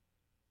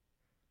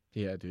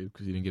 Yeah, dude,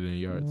 because he didn't get any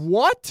yards.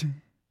 What?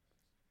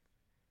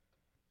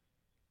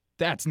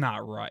 That's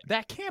not right.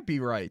 That can't be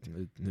right.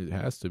 It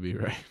has to be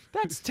right.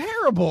 That's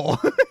terrible.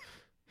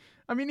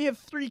 I mean, he had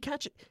 3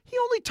 catches. He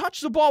only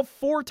touched the ball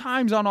 4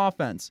 times on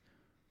offense.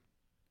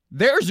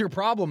 There's your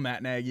problem,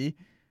 Matt Nagy.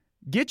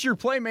 Get your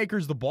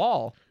playmakers the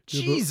ball.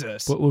 Yeah,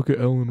 Jesus. But look at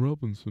Allen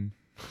Robinson.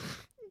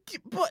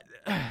 But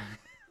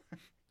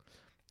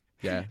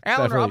Yeah. Allen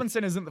definitely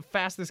Robinson isn't the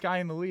fastest guy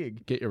in the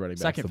league. Get your running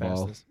backs Second the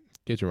ball. fastest.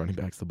 Get your running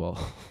backs the ball.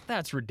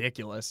 That's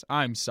ridiculous.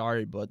 I'm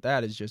sorry, but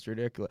that is just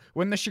ridiculous.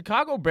 When the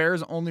Chicago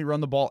Bears only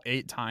run the ball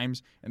 8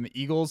 times, and the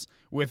Eagles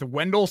with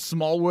Wendell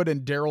Smallwood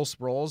and Darryl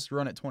Sproles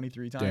run it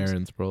 23 times.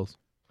 Darren Sproles.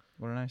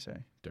 What did I say?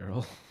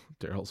 Darryl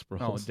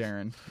Sproles. Oh,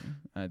 Darren.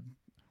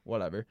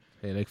 Whatever.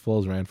 Hey, Nick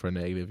Foles ran for a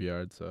negative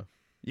yard, so.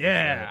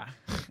 Yeah.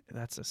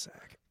 That's a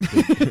sack.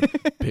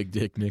 Big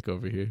Dick Nick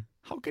over here.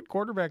 How could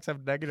quarterbacks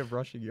have negative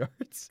rushing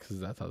yards? Because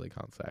that's how they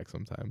count sacks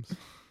sometimes.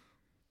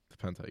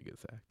 Depends how you get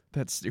sacked.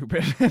 That's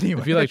stupid.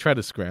 Anyway. If you try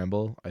to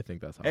scramble, I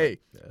think that's how. Hey,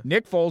 yeah.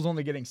 Nick Foles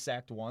only getting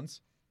sacked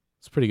once.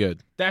 It's pretty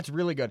good. That's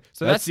really good.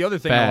 So that's the other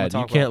thing I want bad. to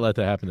talk You can't about. let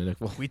that happen to Nick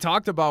Foles. We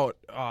talked about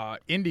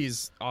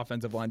Indy's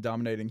offensive line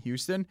dominating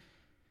Houston.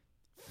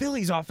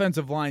 Philly's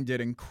offensive line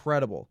did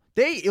incredible.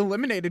 They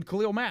eliminated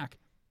Khalil Mack.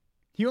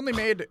 He only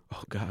made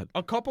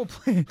a couple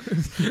plays.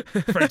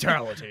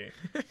 Fatality.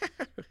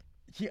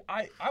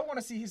 I want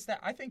to see his stat.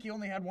 I think he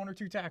only had 1 or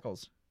 2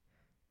 tackles.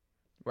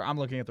 I'm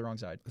looking at the wrong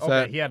side.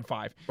 He had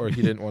 5. Or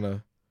he didn't want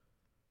to.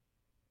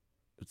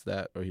 It's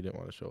that, or he didn't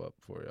want to show up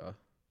for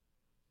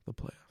the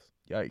playoffs.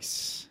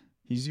 Yikes.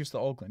 He's used to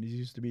Oakland. He's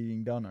used to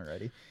being done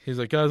already. He's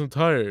like, guys, I'm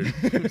tired. Is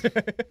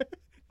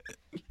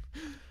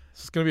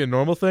this going to be a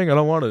normal thing? I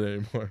don't want it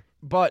anymore.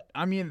 But,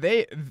 I mean,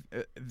 the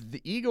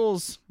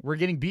Eagles were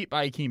getting beat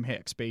by Akeem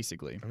Hicks,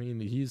 basically. I mean,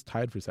 he's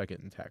tied for second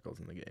in tackles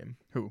in the game.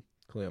 Who?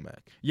 Khalil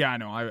Mack. Yeah, I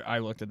know. I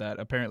looked at that.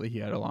 Apparently, he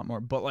had a lot more.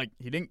 But,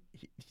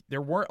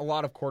 there weren't a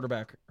lot of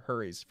quarterback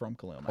hurries from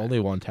Khalil Mack. Only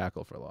 1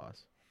 tackle for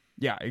loss.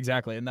 Yeah,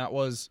 exactly. And that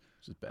was,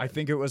 bad. I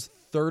think it was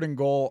third and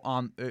goal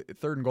on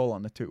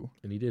the 2.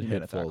 And he did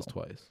hit Foles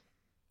twice.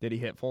 Did he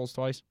hit Foles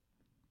twice?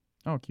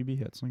 Oh, QB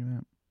hits. Look at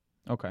that.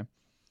 Okay.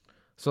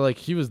 So,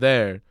 he was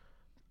there,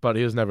 but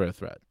he was never a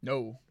threat.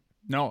 No,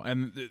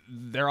 and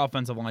their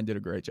offensive line did a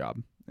great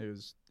job. It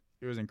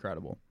was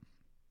incredible.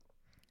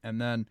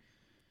 And then,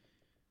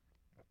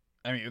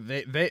 I mean,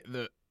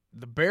 the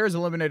Bears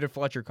eliminated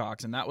Fletcher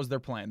Cox, and that was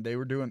their plan.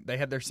 They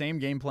had their same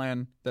game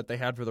plan that they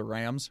had for the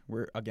Rams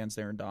against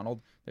Aaron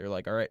Donald. They were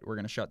like, all right, we're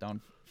going to shut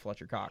down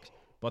Fletcher Cox.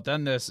 But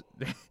then this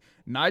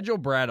Nigel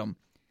Bradham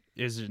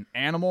is an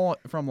animal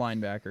from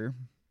linebacker.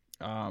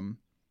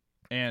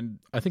 And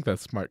I think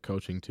that's smart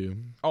coaching too.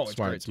 Oh, it's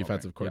smart great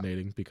defensive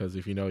coordinating because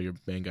if you know your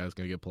main guy's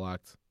going to get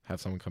blocked,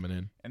 have someone coming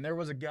in. And there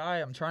was a guy,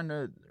 I'm trying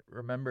to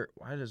remember,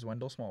 why does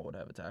Wendell Smallwood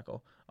have a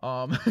tackle?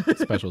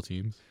 Special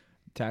teams.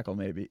 Tackle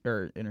maybe,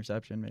 or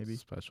interception maybe.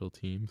 Special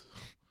teams.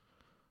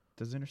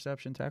 Does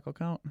interception tackle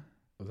count?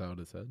 Was that what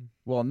it said?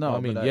 Well, no. Well,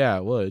 I mean,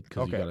 it would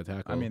because you got a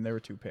tackle. I mean, there were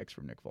 2 picks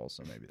from Nick Foles,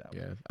 so maybe that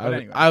would. Yeah,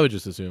 Anyway. I would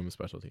just assume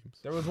special teams.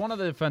 There was one of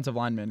the defensive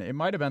linemen. It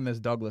might have been this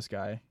Douglas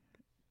guy.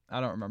 I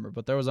don't remember,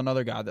 but there was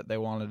another guy that they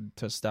wanted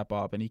to step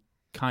up, and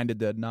kind of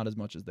did, not as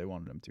much as they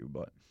wanted him to,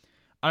 but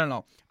I don't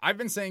know. I've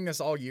been saying this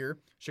all year.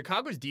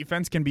 Chicago's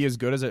defense can be as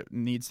good as it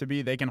needs to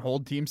be. They can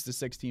hold teams to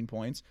 16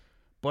 points,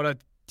 but a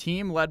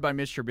team led by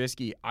Mitch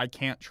Trubisky, I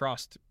can't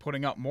trust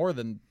putting up more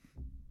than,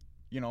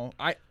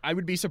 I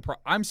would be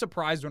surprised. I'm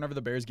surprised whenever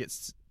the Bears get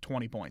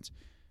 20 points.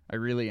 I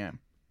really am.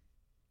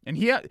 And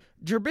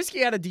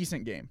Trubisky had a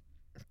decent game.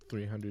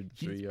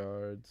 303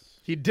 yards.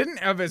 He didn't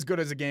have as good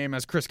as a game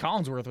as Chris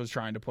Collinsworth was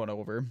trying to put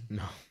over.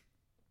 No.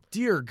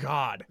 Dear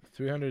God.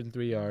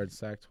 303 yards,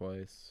 sacked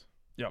twice.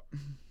 Yep.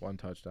 1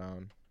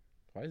 touchdown.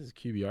 Why is his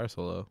QBR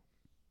so low?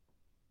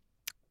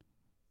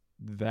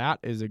 That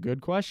is a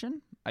good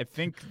question. I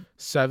think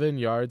 7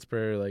 yards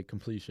per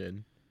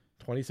completion.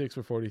 26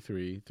 for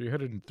 43,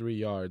 303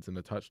 yards and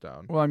a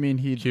touchdown. Well, I mean,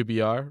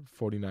 QBR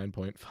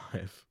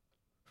 49.5.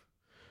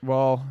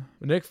 Well,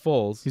 Nick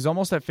Foles, he's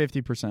almost at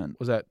 50%.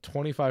 Was at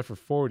 25 for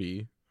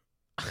 40,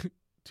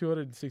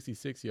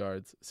 266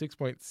 yards,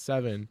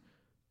 6.7,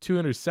 2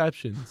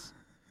 interceptions,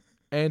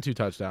 and 2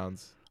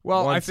 touchdowns.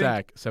 Well, 1 I think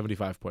sack,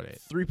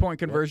 75.8. 3-point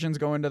conversions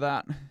go into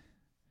that.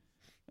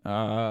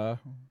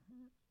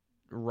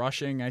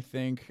 Rushing, I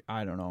think.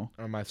 I don't know.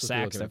 Or am I supposed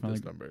Sacks, to be looking at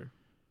this definitely. number?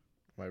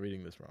 Am I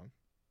reading this wrong?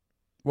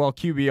 Well,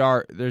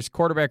 QBR, there's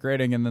quarterback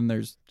rating and then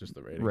there's Just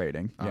the rating.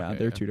 rating. Yeah, Okay,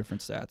 they're yeah. 2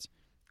 different stats.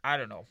 I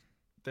don't know.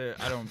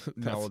 I don't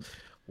know.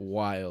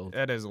 Wild.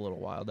 That is a little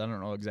wild. I don't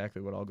know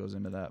exactly what all goes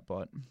into that,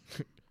 but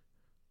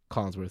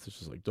Collinsworth is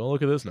just like, don't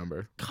look at this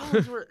number.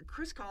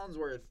 Chris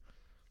Collinsworth,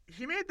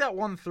 he made that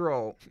one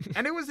throw,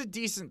 and it was a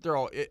decent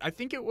throw. I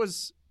think it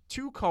was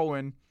to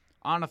Cohen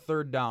on a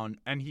 3rd down,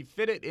 and he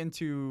fit it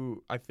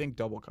into, I think,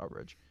 double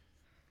coverage.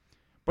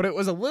 But it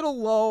was a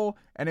little low,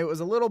 and it was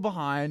a little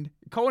behind.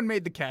 Cohen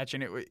made the catch,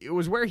 and it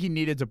was where he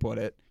needed to put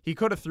it. He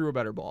could have threw a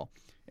better ball,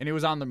 and he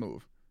was on the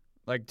move,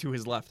 to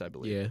his left, I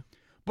believe. Yeah.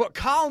 But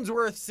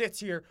Collinsworth sits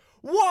here.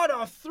 What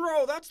a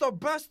throw. That's the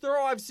best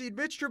throw I've seen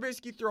Mitch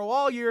Trubisky throw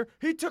all year.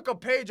 He took a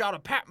page out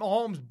of Pat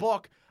Mahomes'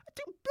 book.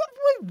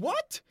 Wait,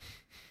 what?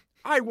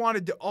 I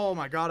wanted to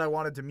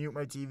mute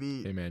my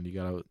TV. Hey man, you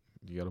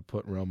gotta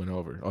put Roman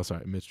over. Oh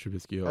sorry, Mitch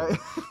Trubisky over. It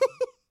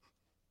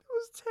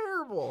was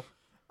terrible.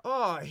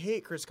 Oh, I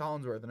hate Chris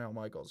Collinsworth and Al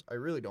Michaels. I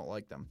really don't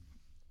like them.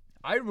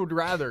 I would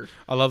rather.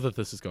 I love that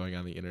this is going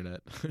on the internet.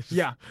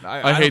 Yeah,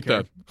 I hate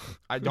them.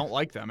 I don't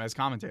like them as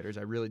commentators.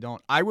 I really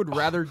don't. I would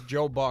rather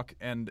Joe Buck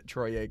and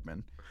Troy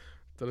Aikman.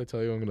 Did I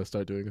tell you what I'm going to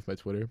start doing with my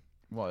Twitter?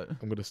 What?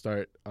 I'm going to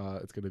start,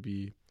 it's going to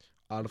be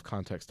out of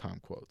context Tom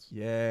quotes.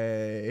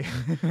 Yay.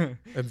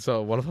 And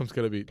so one of them's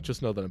going to be,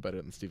 just know that I'm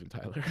better than Steven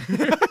Tyler.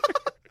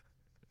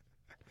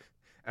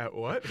 At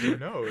what? Who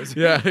knows?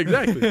 Yeah,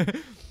 exactly.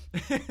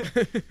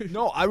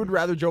 No, I would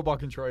rather Joe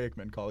Buck and Troy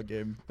Aikman call a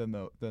game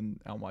than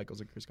Al Michaels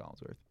and Chris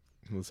Collinsworth.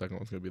 And the second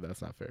one's going to be,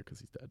 that's not fair because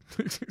he's dead.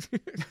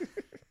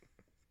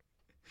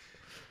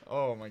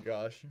 Oh, my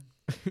gosh.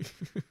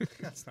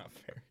 That's not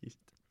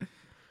fair.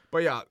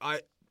 But, yeah,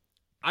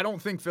 I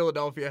don't think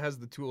Philadelphia has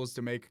the tools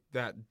to make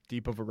that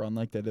deep of a run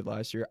like they did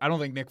last year. I don't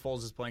think Nick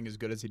Foles is playing as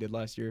good as he did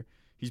last year.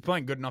 He's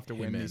playing good enough to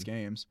win these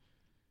games.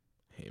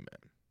 Hey, man.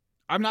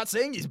 I'm not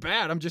saying he's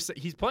bad. I'm just saying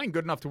he's playing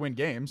good enough to win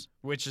games,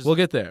 which is... We'll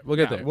get there. We'll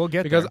get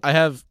there. Because I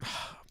have,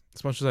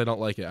 as much as I don't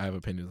like it, I have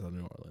opinions on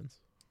New Orleans.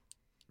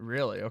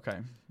 Really? Okay.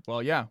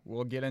 Well, yeah,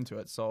 we'll get into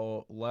it.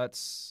 So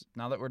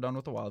now that we're done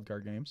with the wild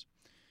card games,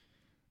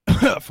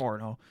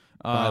 4-0.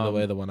 By the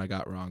way, the one I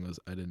got wrong was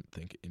I didn't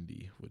think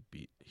Indy would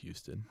beat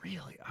Houston.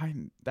 Really?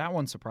 That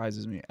one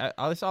surprises me.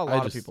 I saw a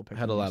lot of people picking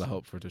had a lot of Houston.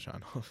 hope for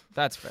Deshaun.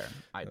 That's fair.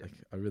 I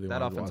really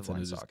that wanted offensive Watson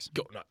line to sucks. just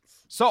go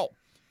nuts. So,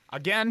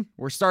 again,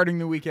 we're starting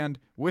the weekend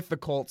with the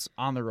Colts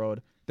on the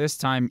road, this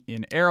time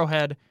in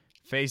Arrowhead,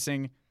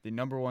 facing the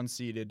number 1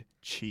 seeded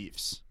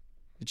Chiefs.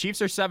 The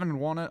Chiefs are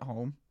 7-1 at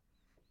home.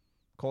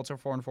 Colts are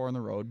 4-4 on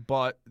the road,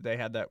 but they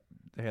had that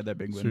big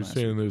win So you're last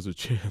year. saying there's a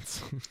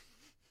chance?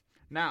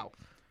 Now,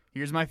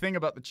 here's my thing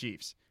about the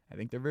Chiefs. I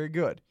think they're very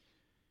good.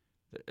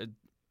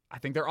 I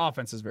think their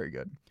offense is very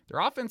good. Their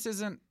offense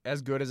isn't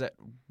as good as it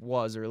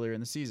was earlier in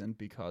the season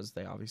because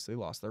they obviously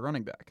lost their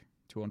running back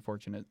to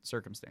unfortunate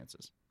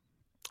circumstances.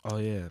 Oh,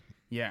 yeah.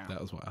 Yeah. That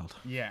was wild.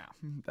 Yeah,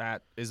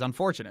 that is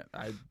unfortunate.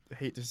 I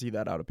hate to see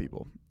that out of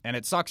people. And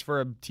it sucks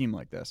for a team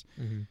like this.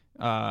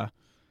 Mm-hmm.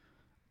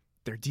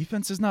 Their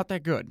defense is not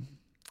that good.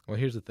 Well,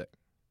 here's the thing.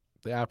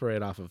 They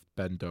operate off of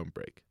bend, don't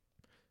break.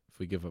 If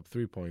we give up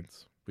 3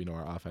 points, we know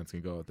our offense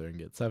can go out there and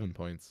get 7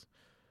 points,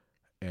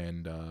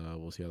 and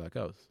we'll see how that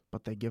goes.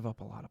 But they give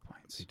up a lot of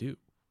points. They do.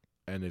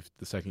 And if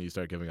the second you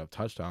start giving up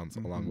touchdowns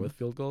along with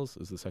field goals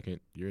is the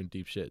second you're in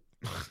deep shit.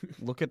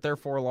 Look at their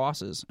 4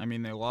 losses. I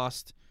mean, they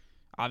lost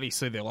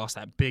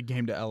that big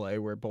game to LA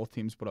where both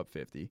teams put up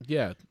 50.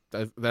 Yeah,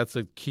 that's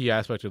a key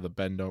aspect of the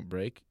bend, don't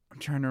break. I'm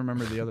trying to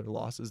remember the other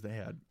losses they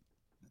had.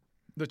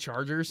 The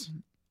Chargers,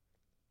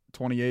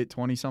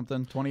 28-20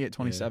 something,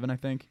 28-27 I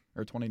think,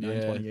 or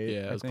 29-28.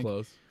 Yeah, it was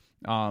close.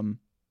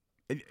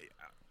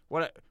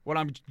 What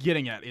I'm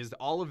getting at is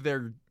all of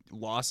their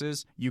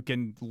losses, you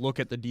can look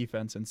at the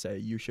defense and say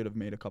you should have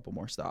made a couple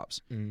more stops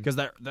because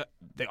the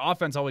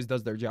offense always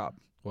does their job.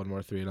 One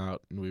more 3 and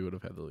out, and we would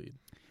have had the lead.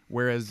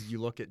 Whereas you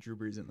look at Drew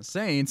Brees and the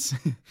Saints,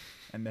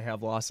 and they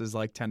have losses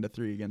like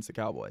 10-3 against the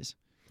Cowboys.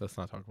 Let's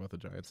not talk about the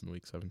Giants in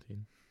Week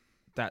 17.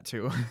 That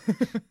too.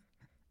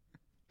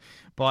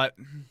 But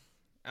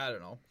I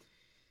don't know.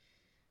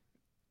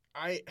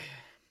 I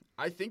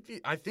think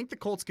the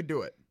Colts could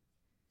do it.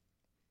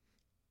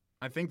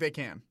 I think they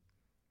can.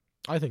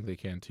 I think they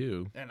can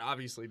too. And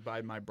obviously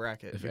by my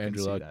bracket, If you can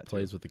Andrew see Luck that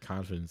plays too. with the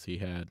confidence he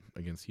had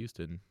against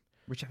Houston,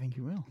 Which I think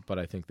he will. but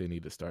I think they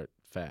need to start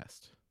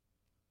fast.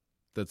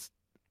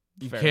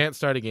 You Fair. can't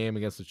start a game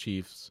against the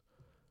Chiefs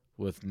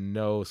with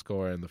no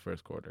score in the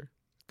first quarter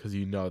because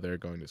you know they're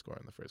going to score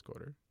in the first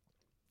quarter.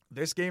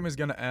 This game is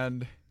going to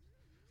end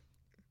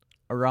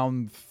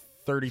around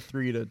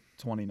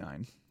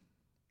 33-29,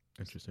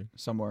 Interesting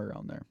somewhere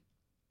around there.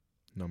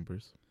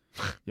 numbers.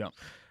 Yep.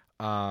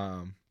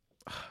 I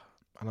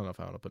don't know if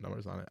I want to put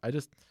numbers on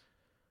it.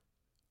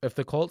 If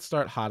the Colts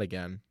start hot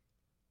again,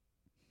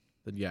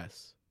 then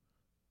yes,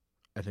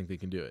 I think they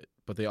can do it.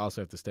 But they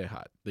also have to stay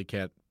hot. They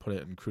can't put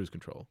it in cruise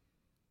control.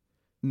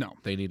 No.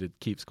 They need to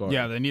keep scoring.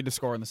 Yeah, they need to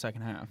score in the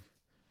second half.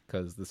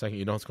 Because the second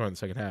you don't score in the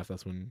second half,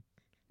 that's when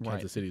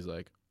Kansas City's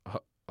like,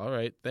 all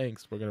right,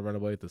 thanks. We're going to run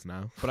away with this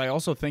now. But I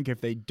also think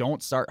if they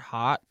don't start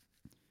hot,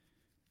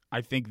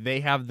 I think they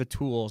have the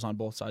tools on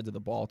both sides of the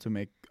ball to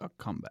make a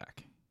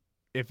comeback.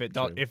 If it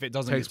doesn't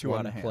Takes get too out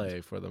one of hand.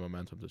 play for the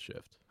momentum to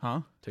shift.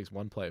 Huh? Takes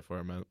one play for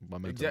a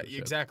momentum to shift.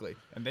 Exactly.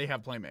 And they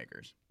have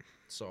playmakers.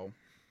 So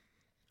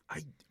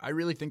I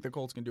really think the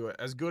Colts can do it.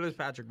 As good as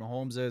Patrick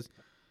Mahomes is,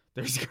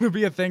 there's going to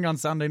be a thing on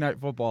Sunday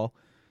Night Football.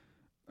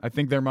 I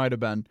think there might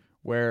have been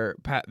where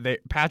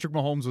Patrick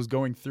Mahomes was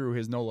going through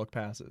his no-look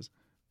passes.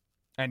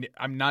 And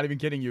I'm not even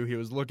kidding you. He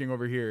was looking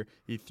over here.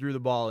 He threw the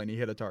ball, and he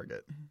hit a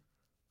target.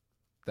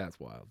 That's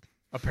wild.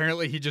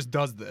 Apparently, he just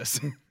does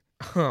this.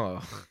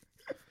 Oh.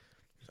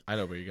 I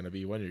know where you're going to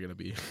be, when you're going to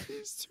be.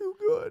 He's too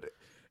good.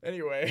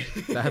 Anyway.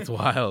 That's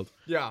wild.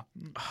 Yeah,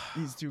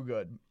 he's too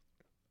good.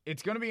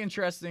 It's going to be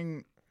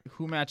interesting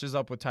who matches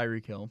up with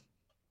Tyreek Hill.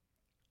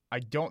 I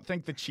don't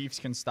think the Chiefs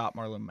can stop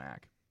Marlon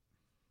Mack.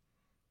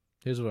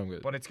 Here's what I'm going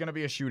to do. But it's going to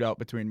be a shootout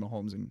between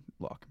Mahomes and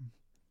Luck.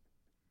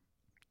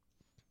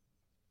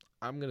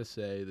 I'm going to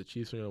say the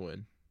Chiefs are going to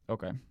win,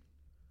 Okay.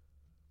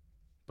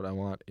 but I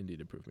want Indy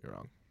to prove me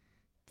wrong.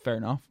 Fair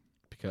enough.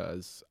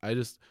 Because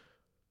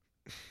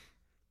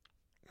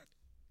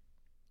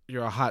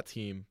you're a hot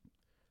team,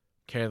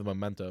 carry the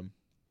momentum,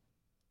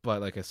 but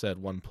like I said,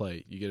 one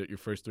play. You get your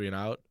first 3 and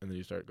out, and then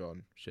you start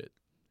going, shit,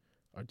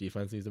 our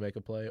defense needs to make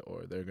a play,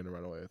 or they're going to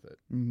run away with it.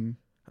 Mm-hmm.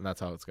 And that's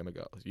how it's going to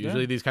go.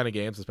 Usually these kind of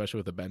games, especially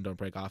with the bend don't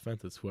break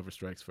offense, it's whoever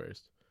strikes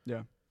first.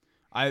 Yeah.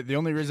 The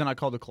only reason I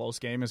called a close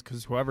game is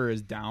because whoever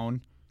is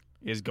down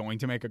is going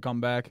to make a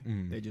comeback.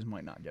 They just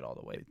might not get all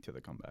the way to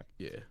the comeback.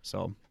 Yeah.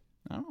 So,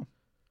 I don't know.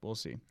 We'll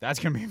see. That's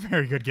going to be a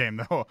very good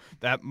game, though.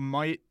 That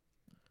might...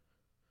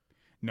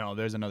 No,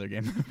 there's another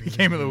game.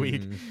 Game of the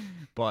week.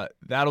 But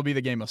that'll be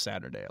the game of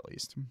Saturday, at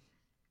least.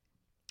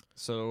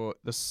 So,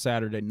 the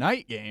Saturday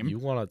night game... You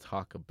want to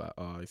talk about...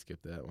 Oh, I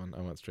skipped that one.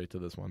 I went straight to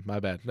this one.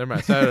 My bad. Never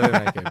mind. Saturday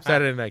night game.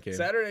 Saturday night game.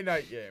 Saturday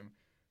night game.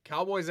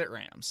 Cowboys at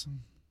Rams.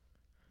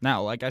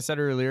 Now, like I said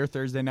earlier,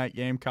 Thursday night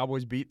game,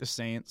 Cowboys beat the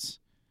Saints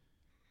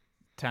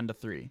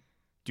 10-3.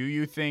 Do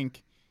you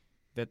think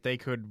that they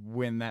could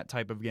win that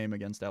type of game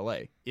against LA,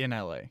 in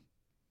LA?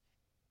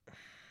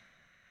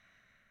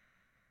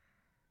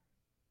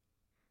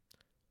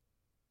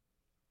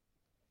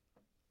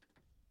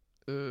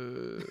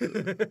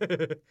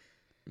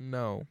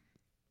 No.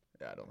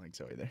 Yeah, I don't think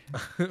so either.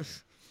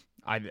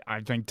 I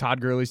think Todd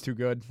Gurley's too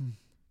good.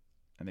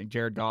 I think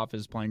Jared Goff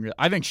is playing real.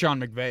 I think Sean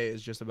McVay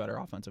is just a better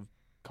offensive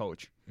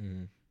coach.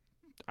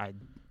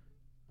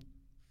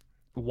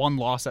 One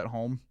loss at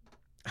home.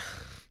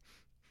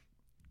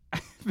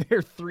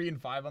 They're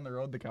 3-5 on the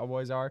road. The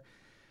Cowboys are,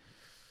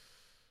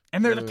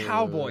 and they're the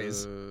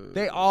Cowboys.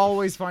 They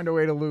always find a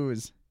way to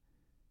lose.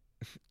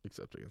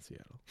 Except against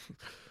Seattle.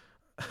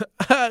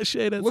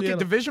 Shade at Look Seattle. at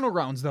divisional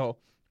rounds, though.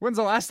 When's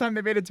the last time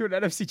they made it to an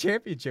NFC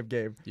Championship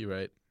game? You're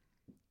right.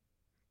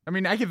 I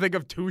mean, I can think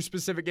of 2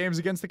 specific games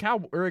against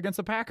the against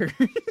the Packers.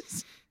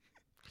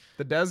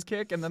 The Dez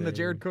kick and then the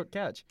Jared Cook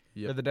catch.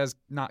 Yep. Or the Dez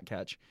not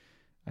catch.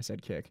 I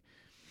said kick.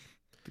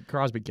 The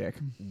Crosby kick.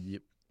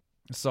 Yep.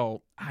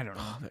 So, I don't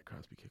know. Oh, that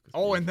Crosby kick was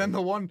Oh, and then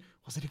the one,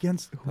 was it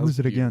against? Who was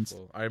it against?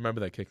 I remember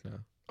that kick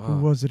now. Who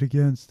was it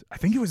against? I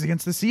think it was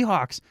against the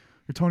Seahawks.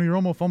 Where Tony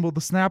Romo fumbled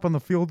the snap on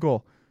the field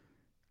goal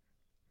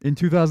in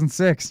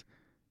 2006.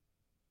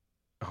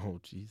 Oh,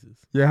 Jesus.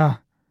 Yeah.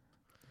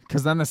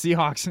 Because then the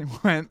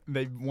Seahawks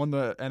they won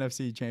the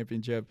NFC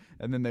Championship,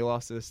 and then they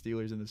lost to the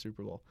Steelers in the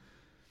Super Bowl.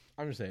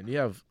 I'm just saying,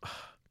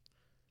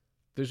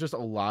 there's just a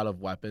lot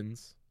of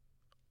weapons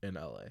in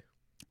LA.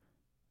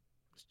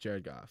 There's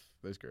Jared Goff.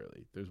 There's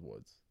Gurley. There's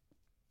Woods.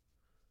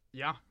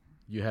 Yeah.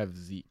 You have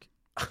Zeke.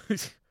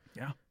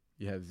 Yeah.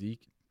 You have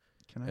Zeke.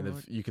 And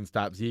if you can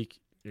stop Zeke,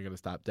 you're going to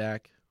stop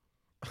Dak.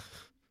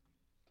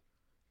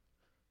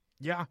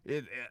 Yeah,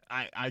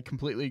 I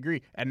completely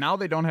agree. And now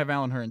they don't have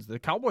Allen Hurns. The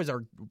Cowboys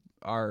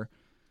are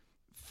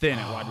thin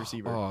at wide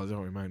receiver. Oh,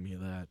 don't remind me of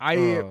that. I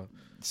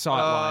saw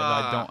it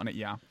live. I don't.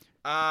 Yeah.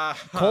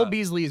 Cole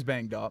Beasley is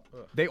banged up.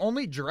 They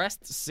only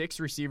dressed 6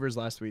 receivers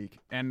last week,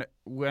 and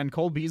when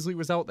Cole Beasley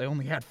was out, they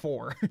only had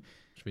 4.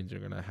 Which means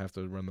you're gonna have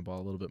to run the ball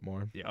a little bit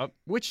more. Yep.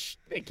 Which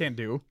they can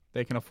do.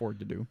 They can afford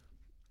to do.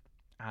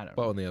 I don't know.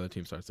 But when the other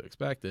team starts to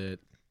expect it,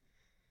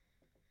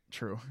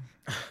 True.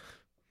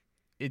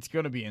 It's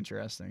gonna be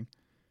interesting.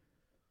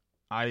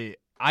 I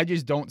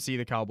just don't see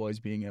the Cowboys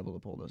being able to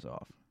pull this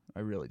off. I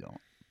really don't.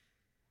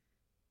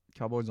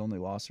 Cowboys' only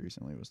loss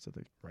recently was to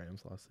the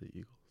Rams lost to the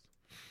Eagles.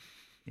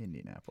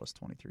 Indianapolis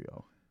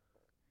 23-0.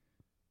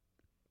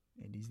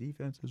 Indy's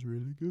defense is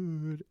really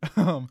good.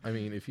 I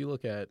mean, if you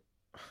look at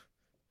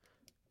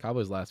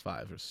Cowboys' last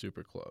 5 are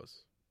super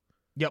close.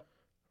 Yep.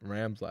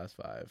 Rams' last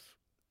 5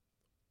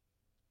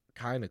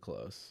 kind of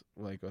close,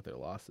 like with their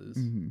losses,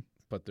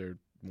 but their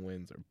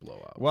wins are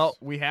blowouts. Well,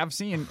 we have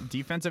seen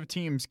defensive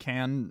teams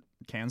can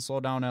slow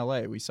down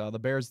LA. We saw the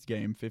Bears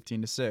game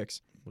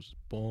 15-6. Which is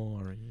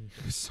boring.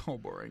 It was so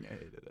boring. I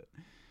hated it.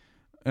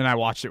 And I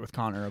watched it with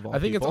Connor of all I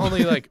think people. it's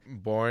only like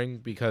boring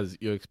because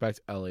you expect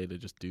LA to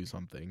just do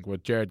something.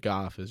 With Jared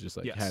Goff is just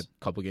like had a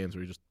couple games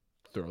where he just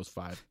throws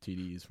 5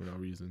 TDs for no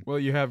reason. Well,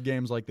 you have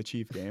games like the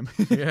Chief game.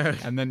 Yeah.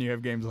 And then you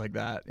have games like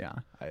that. Yeah,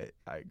 I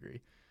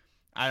agree.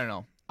 I don't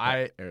know.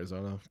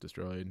 Arizona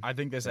destroyed. I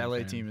think this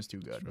LA team is too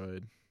good.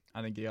 Destroyed.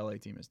 I think the LA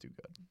team is too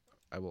good.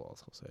 I will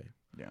also say.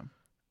 Yeah.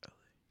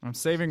 I'm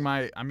saving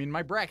my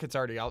bracket's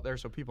already out there,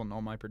 so people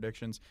know my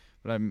predictions.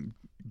 But I'm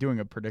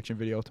doing a prediction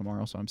video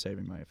tomorrow, so I'm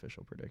saving my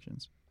official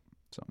predictions.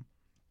 So,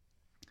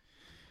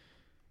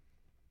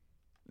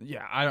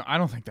 yeah, I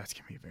don't think that's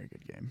gonna be a very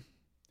good game.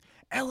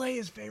 LA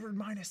is favored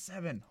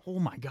 -7. Oh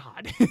my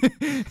God.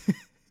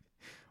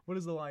 What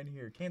is the line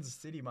here? Kansas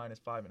City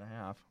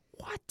 -5.5.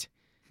 What?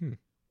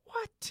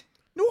 What?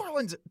 New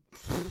Orleans.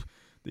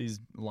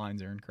 These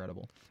lines are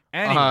incredible.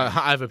 Anyway,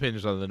 I have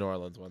opinions on the New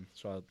Orleans one,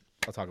 so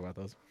I'll talk about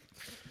those.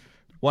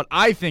 What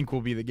I think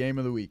will be the game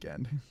of the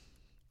weekend.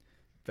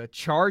 The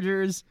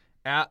Chargers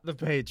at the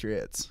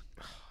Patriots.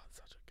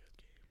 Such a good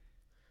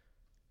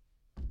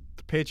game.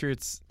 The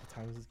Patriots. What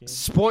time is this game?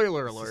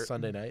 Spoiler Is this alert.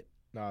 Sunday night?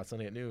 No, it's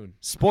Sunday at noon.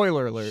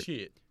 Spoiler alert.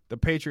 Shit. The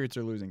Patriots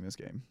are losing this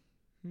game.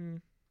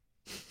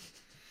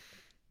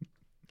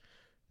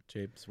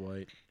 James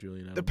White,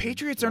 Julian Edelman, The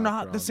Patriots are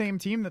not the same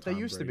team that they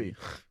Tom used to Brady. be.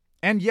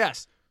 And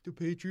yes, the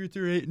Patriots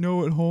are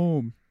 8-0 at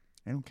home.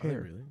 I don't Are they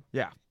care. really?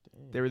 Yeah.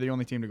 Damn. They were the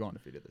only team to go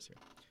undefeated this year.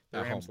 The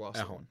At Rams home. lost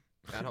At at home.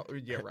 At home.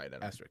 Yeah, right.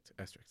 At home.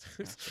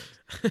 Asterisk.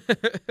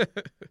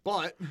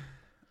 But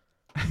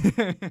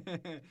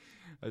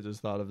I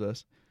just thought of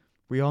this.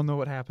 We all know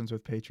what happens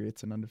with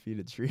Patriots and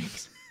undefeated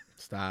streaks.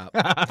 Stop.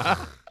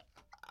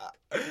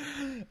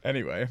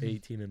 Anyway.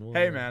 18-1.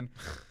 Hey, man.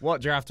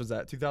 What draft was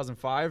that?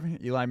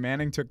 2005? Eli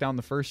Manning took down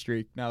the first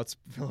streak. Now it's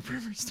Philip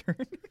Rivers'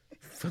 turn.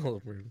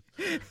 Philip Rivers.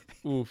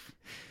 Oof.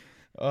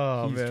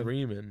 Oh, He's man.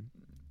 dreaming.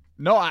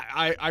 No,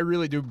 I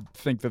really do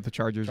think that the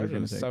Chargers are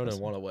going to take this.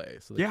 7-1 away,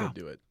 so they could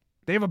do it.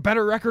 They have a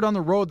better record on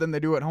the road than they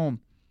do at home.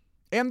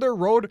 And their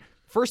road,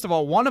 first of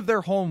all, one of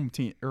their home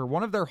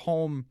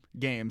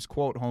games,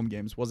 quote home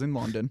games, was in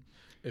London.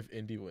 If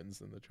Indy wins,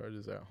 then the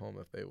Chargers are at home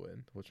if they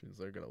win, which means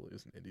they're going to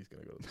lose and Indy's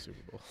going to go to the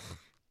Super Bowl.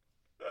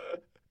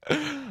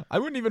 I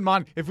wouldn't even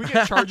mind if we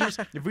get Chargers.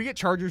 If we get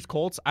Chargers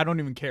Colts, I don't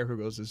even care who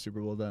goes to the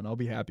Super Bowl. Then I'll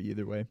be happy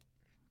either way.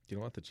 Do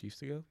you want the Chiefs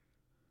to go?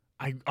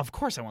 Of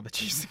course I want the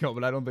Chiefs to go,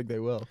 but I don't think they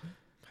will.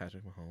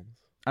 Patrick Mahomes.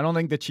 I don't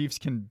think the Chiefs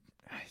can.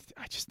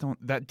 I just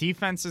don't. That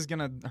defense is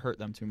gonna hurt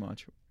them too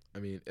much. I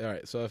mean, all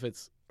right. So if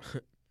it's,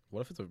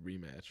 what if it's a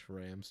rematch,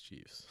 Rams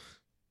Chiefs?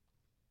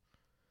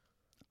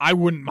 I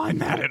wouldn't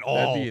mind that at all.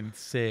 That'd be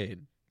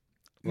insane.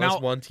 Unless Now,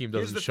 one team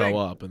here's doesn't the show thing.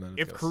 up, and then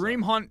it's If gonna Kareem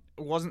suck. Hunt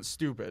wasn't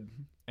stupid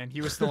and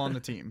he was still on the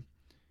team,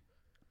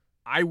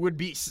 I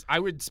would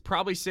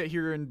probably sit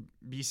here and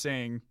be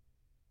saying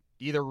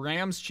either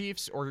Rams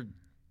Chiefs or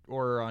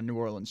New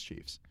Orleans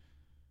Chiefs.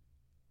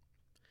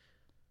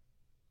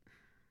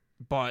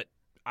 But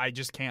I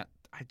just can't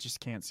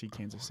see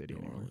Kansas City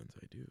New anymore. Orleans,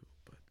 I do,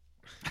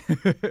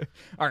 but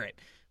All right,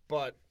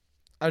 but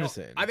I'm just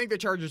saying. I think the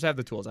Chargers have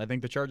the tools. I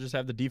think the Chargers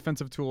have the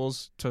defensive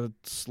tools to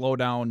slow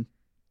down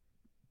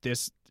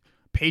this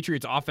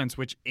Patriots offense,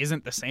 which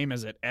isn't the same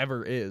as it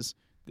ever is.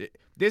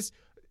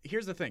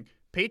 Here's the thing.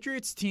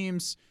 Patriots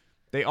teams,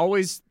 they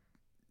always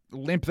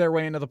limp their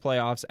way into the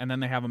playoffs, and then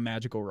they have a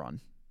magical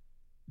run.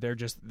 They're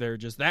just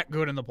that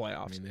good in the I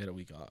playoffs. mean, they had a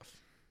week off.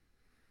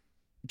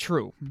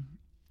 True.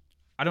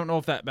 I don't know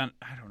if that.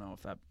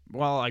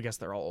 Well, I guess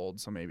they're all old,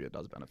 so maybe it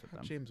does benefit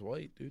them. James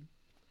White, dude.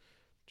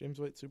 James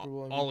White, Super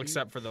Bowl MVP. All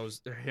except for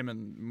him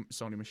and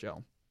Sony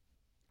Michel.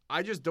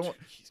 I just don't.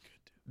 He's good,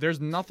 dude. There's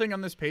nothing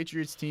on this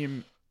Patriots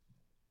team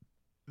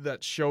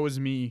that shows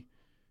me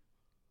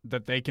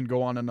that they can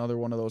go on another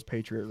one of those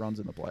Patriot runs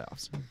in the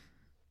playoffs.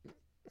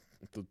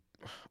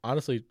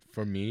 Honestly,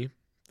 for me,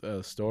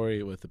 the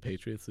story with the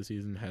Patriots this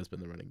season has been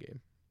the running game.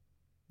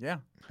 Yeah.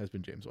 Has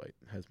been James White.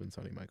 Has been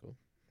Sonny Michael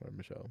or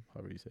Michelle,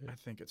 however you say I it.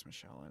 think it's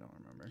Michelle. I don't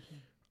remember.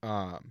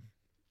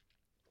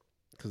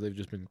 Because they've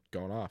just been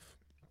going off.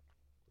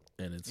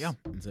 and it's Yeah.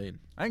 insane.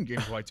 I think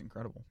James White's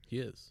incredible. He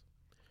is.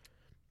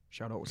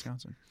 Shout out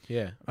Wisconsin.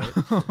 Yeah.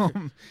 Right?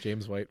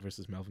 James White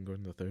versus Melvin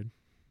Gordon III.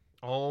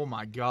 Oh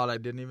my God, I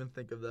didn't even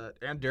think of that.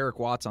 And Derek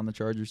Watts on the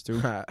Chargers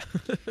too.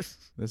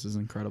 This is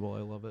incredible. I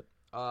love it.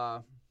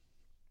 I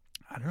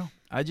don't know.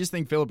 I just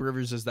think Phillip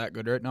Rivers is that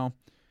good right now.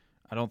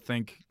 I don't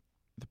think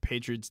the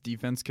Patriots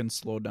defense can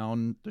slow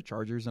down the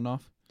Chargers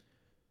enough.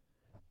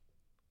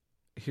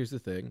 Here's the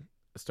thing.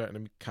 It's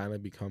starting to kind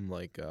of become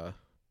like the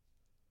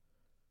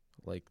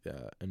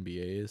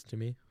NBA is to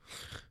me.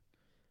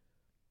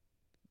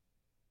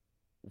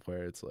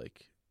 Where it's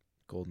like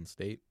Golden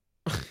State.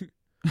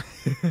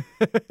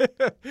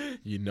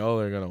 You know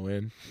they're going to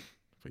win,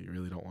 but you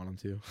really don't want them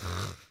to.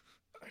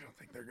 I don't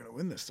think they're going to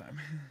win this time.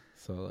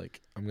 So,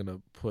 like, I'm going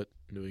to put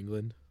New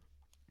England.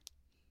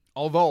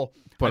 Although,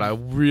 But I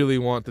really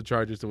want the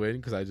Chargers to win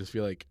because I just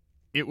feel like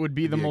it would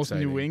be the most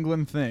exciting. New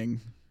England thing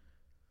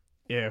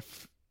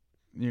if,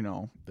 you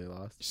know, they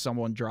lost.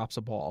 someone drops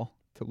a ball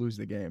to lose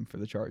the game for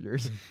the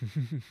Chargers.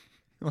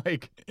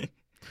 Like,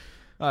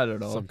 I don't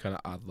know. Some kind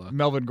of odd luck.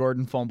 Melvin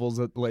Gordon fumbles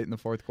it late in the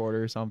fourth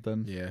quarter or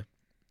something. Yeah.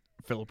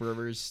 Phillip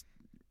Rivers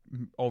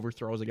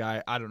overthrows a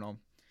guy. I don't know.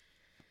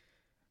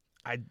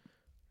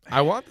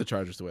 I want the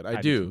Chargers to win.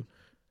 I do. too.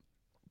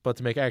 But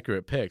to make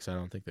accurate picks, I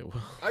don't think they will.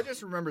 I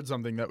just remembered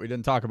something that we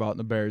didn't talk about in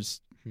the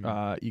Bears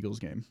Eagles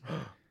game.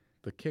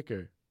 The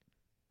kicker.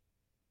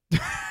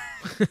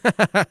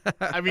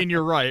 I mean,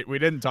 you're right. We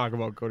didn't talk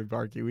about Cody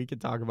Parkey. We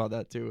could talk about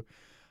that too.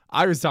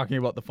 I was talking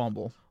about the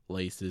fumble.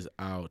 Laces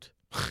out.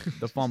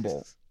 The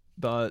fumble.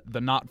 The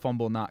not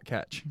fumble, not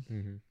catch.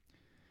 Mm-hmm.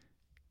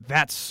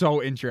 That's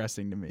so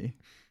interesting to me.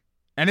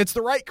 And it's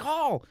the right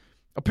call.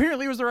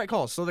 Apparently it was the right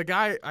call. So the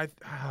guy,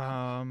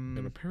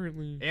 And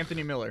apparently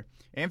Anthony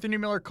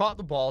Miller caught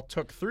the ball,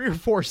 took 3 or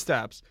 4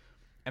 steps,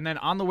 and then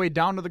on the way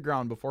down to the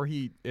ground before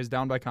he is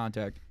down by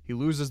contact, he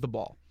loses the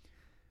ball.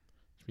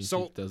 means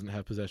So- he doesn't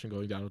have possession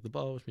going down with the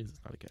ball, which means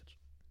it's not a catch.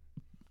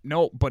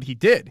 No, but he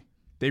did.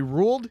 They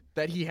ruled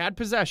that he had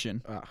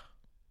possession, Ah,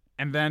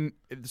 and then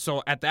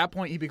so at that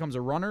point he becomes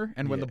a runner,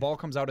 and when Yeah. the ball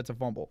comes out, it's a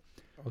fumble.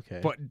 okay.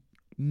 But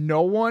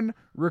no one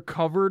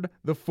recovered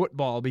the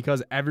football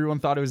because everyone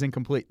thought it was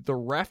incomplete. The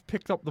ref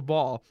picked up the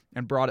ball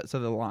and brought it to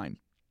the line.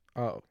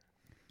 Oh,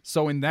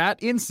 So in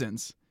that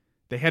instance,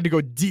 they had to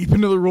go deep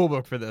into the rule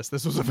book for this.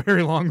 This was a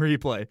very long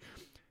replay.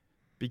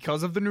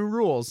 Because of the new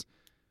rules,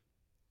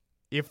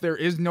 if there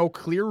is no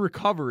clear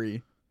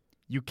recovery,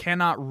 you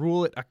cannot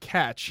rule it a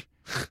catch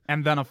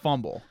and then a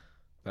fumble.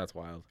 that's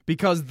wild.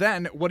 Because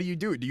then what do?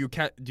 Do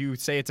you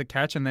say it's a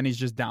catch and then he's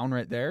just down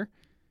right there?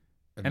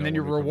 And no then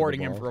you're one recovered the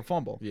rewarding him ball? for a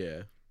fumble.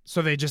 Yeah.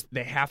 So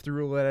they have to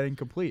rule it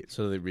incomplete.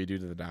 So they redo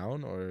to the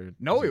down, or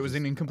No, it was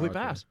an incomplete okay.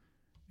 pass.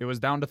 It was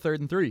down to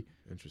 3rd and 3.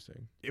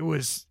 Interesting. It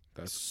was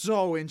That's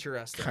so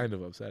interesting. kind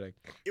of upsetting.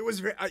 It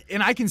was,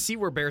 and I can see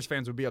where Bears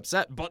fans would be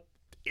upset, but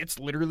it's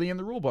literally in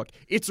the rule book.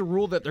 It's a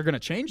rule that they're going to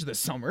change this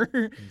summer.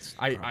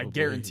 I Probably,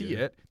 guarantee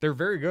yeah. it. They're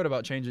very good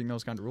about changing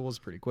those kind of rules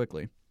pretty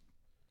quickly.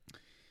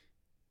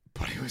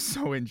 But it was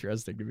so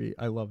interesting to me.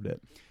 I loved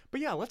it. But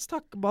yeah, let's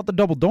talk about the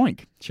double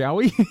doink, shall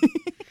we?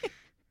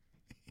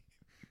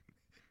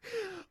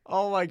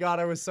 Oh my God,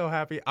 I was so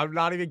happy. I'm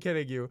not even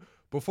kidding you.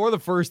 Before the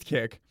first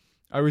kick,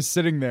 I was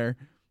sitting there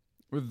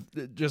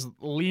with just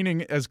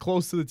leaning as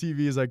close to the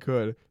TV as I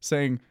could,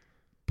 saying,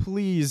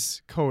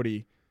 "Please,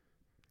 Cody,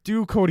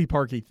 do Cody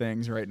Parkey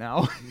things right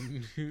now."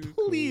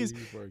 Please.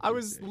 I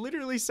was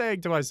literally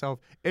saying to myself,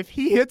 if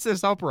he hits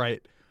this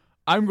upright,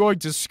 I'm going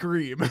to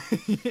scream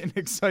in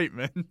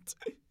excitement.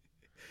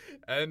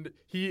 And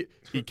he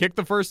kicked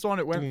the first one.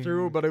 It went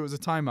through, but it was a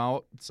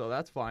timeout, so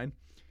that's fine.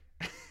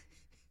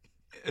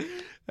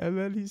 And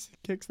then he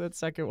kicks that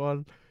second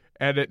one,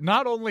 and it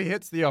not only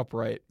hits the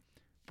upright,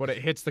 but it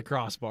hits the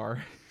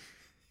crossbar.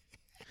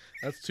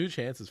 That's 2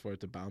 chances for it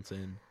to bounce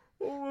in.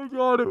 Oh my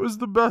God, it was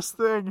the best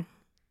thing.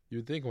 You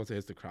would think once it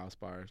hits the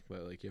crossbar,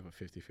 that like you have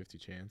a 50-50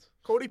 chance.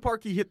 Cody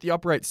Parkey hit the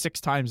upright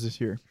 6 times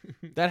this year.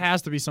 That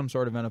has to be some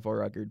sort of NFL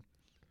record.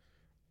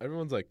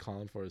 Everyone's like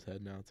calling for his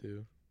head now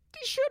too.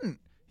 He shouldn't.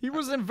 He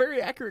was a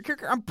very accurate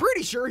kicker. I'm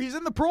pretty sure he's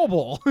in the Pro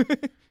Bowl.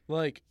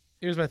 Like,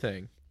 here's my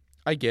thing.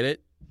 I get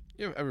it.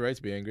 You have every right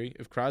to be angry.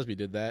 If Crosby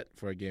did that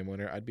for a game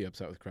winner, I'd be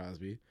upset with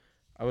Crosby.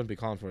 I wouldn't be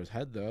calling for his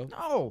head though.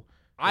 No.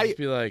 I'd just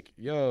be like,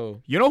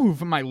 yo, You know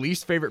who my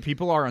least favorite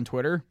people are on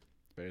Twitter?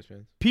 Bears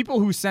fans. People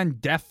who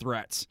send death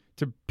threats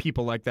to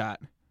people like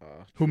that,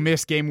 who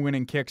miss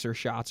game-winning kicks or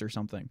shots or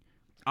something.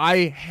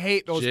 I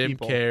hate those Jim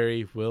people.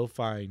 Carrey will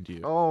find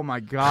you. Oh my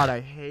God, I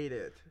hate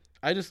it.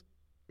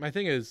 My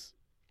thing is,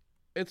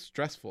 it's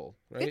stressful,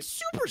 right? It's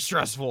super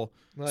stressful,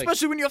 Like,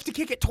 especially when you have to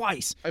kick it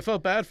twice. I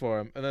felt bad for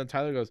him, and then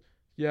Tyler goes,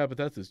 yeah, but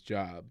that's his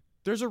job.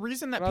 There's a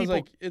reason that And I was people...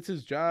 like, it's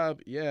his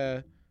job,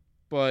 yeah,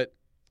 but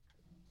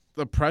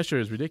the pressure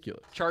is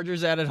ridiculous.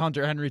 Chargers added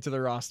Hunter Henry to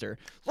the roster.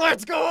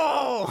 Let's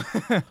go!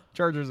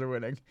 Chargers are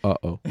winning.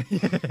 Uh-oh.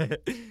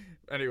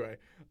 Anyway,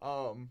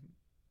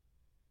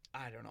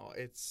 I don't know.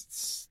 It's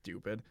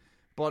stupid.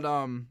 But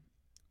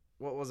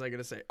what was I going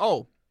to say?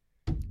 Oh,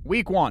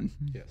 week 1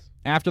 Yes.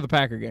 after the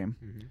Packer game.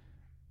 Mm-hmm.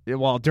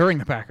 Well, during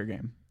the Packer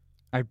game.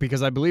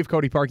 Because I believe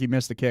Cody Parkey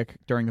missed a kick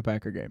during the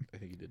Packer game. I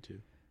think he did too.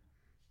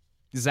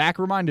 Zach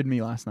reminded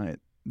me last night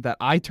that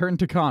I turned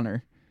to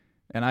Connor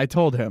and I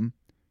told him,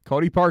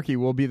 Cody Parkey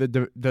will be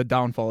the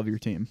downfall of your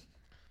team.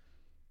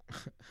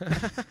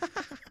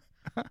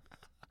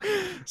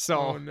 So,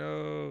 oh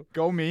no,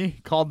 go me.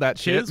 Called that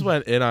shit. Kiz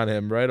went in on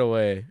him right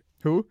away.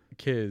 Who?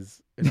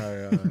 Kiz in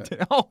our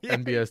Oh, yeah.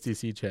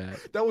 NBSTC chat.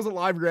 That was a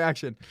live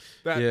reaction.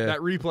 That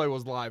replay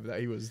was live. That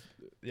he was,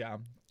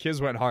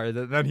 Kiz went hard.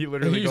 Then he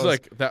literally He's goes,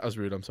 like, that was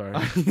rude. I'm sorry.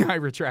 I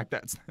retract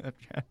that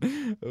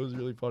Snapchat. It was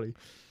really funny.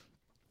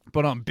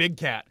 But Big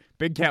Cat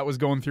was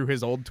going through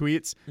his old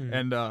tweets,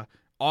 and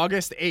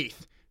August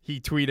 8th, he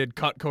tweeted,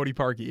 cut Cody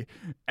Parkey.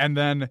 And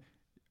then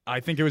I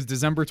think it was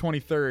December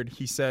 23rd,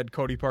 he said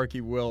Cody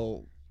Parkey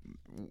will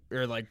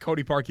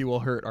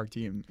hurt our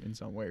team in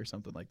some way or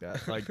something like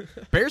that. Like,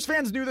 Bears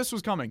fans knew this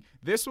was coming.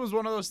 This was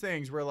one of those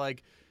things where,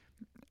 like,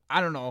 I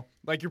don't know,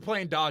 like you're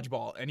playing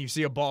dodgeball and you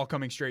see a ball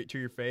coming straight to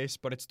your face,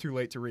 but it's too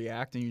late to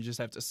react and you just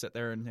have to sit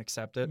there and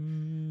accept it.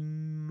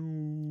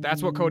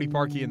 That's what Cody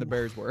Parkey and the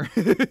Bears were.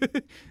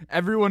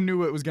 Everyone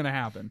knew it was going to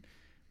happen,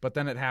 but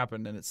then it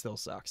happened and it still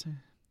sucks.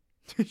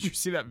 Did you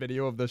see that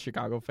video of the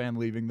Chicago fan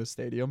leaving the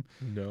stadium?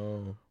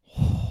 No.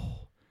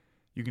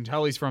 You can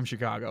tell he's from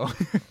Chicago.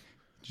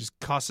 Just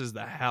cusses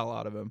the hell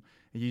out of him.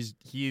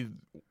 He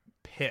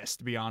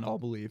pissed beyond all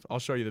belief. I'll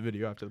show you the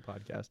video after the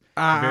podcast.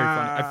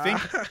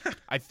 Very funny.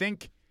 I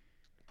think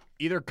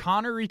either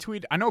Connor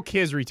retweeted. I know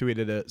Kiz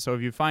retweeted it. So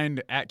if you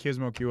find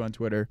 @KizmoQ on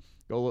Twitter,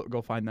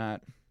 go find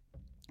that.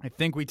 I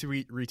think we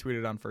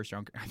retweeted on First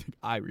Round. I think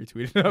I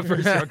retweeted it on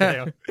First Round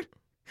KO.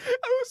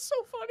 That was so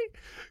funny.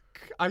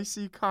 I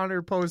see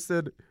Connor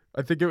posted.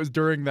 I think it was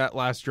during that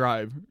last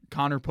drive.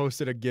 Connor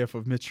posted a GIF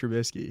of Mitch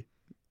Trubisky.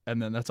 And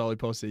then that's all he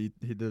posted.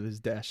 He did his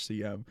dash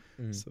CM.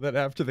 So then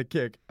after the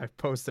kick, I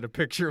posted a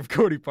picture of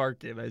Cody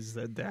Parkey and I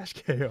said dash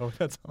KO.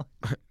 That's all.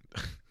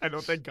 I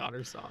don't think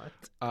Connor saw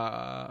it.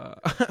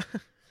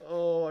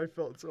 Oh, I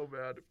felt so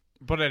bad.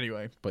 But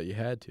anyway. But you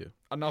had to.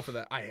 Enough of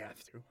that. I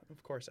have to.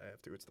 Of course I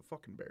have to. It's the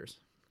fucking Bears.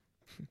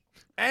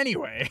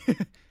 Anyway.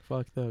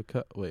 Fuck the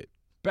cut. Wait.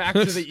 Back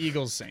to the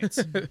Eagles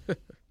Saints.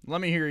 Let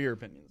me hear your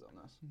opinions on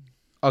this.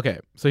 Okay,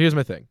 so here's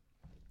my thing.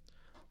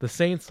 The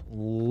Saints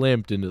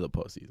limped into the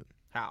postseason.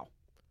 How?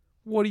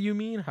 What do you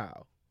mean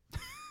how?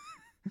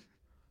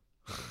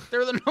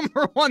 They're the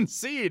number 1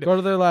 seed. Go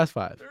to their last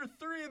 5. They're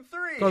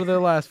 3-3. Go to their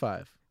last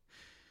 5.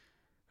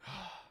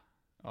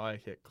 Oh, I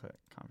hit click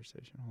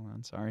conversation. Hold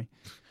on, sorry.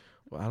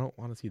 Well, I don't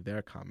want to see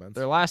their comments.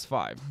 Their last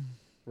 5.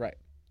 Right.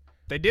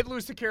 They did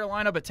lose to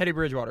Carolina, but Teddy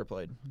Bridgewater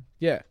played.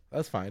 Yeah,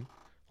 that's fine.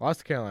 Lost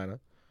to Carolina.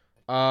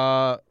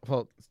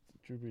 Well,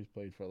 Drew Brees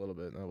played for a little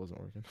bit, and that wasn't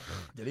working.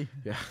 Did he?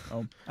 Yeah.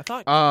 Oh, I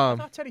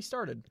thought Teddy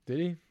started. Did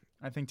he?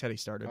 I think Teddy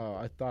started. Oh,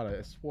 I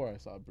swore I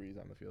saw Brees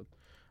on the field.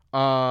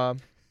 I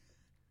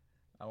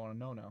want to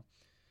know now.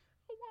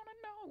 I want to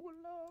know what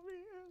love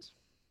is.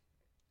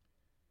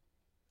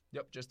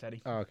 Yep, just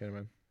Teddy. Oh, okay,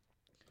 man.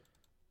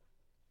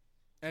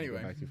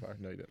 Anyway. Back too far.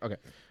 No, you didn't. Okay.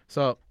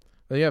 So,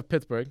 then you have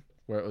Pittsburgh,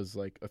 where it was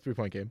like a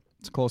 3-point game.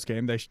 It's a close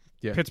game.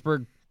 Yeah.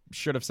 Pittsburgh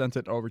should have sent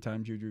it to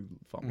overtime. Juju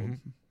fumbled.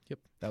 Mm-hmm. Yep.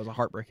 That was a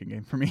heartbreaking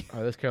game for me.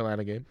 This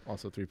Carolina game,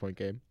 also 3-point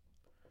game.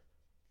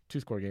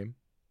 2-score game.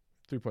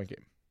 3-point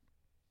game.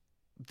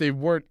 They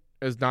weren't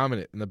as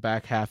dominant in the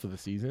back half of the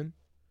season.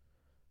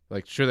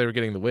 Like, sure, they were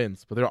getting the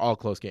wins, but they're all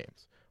close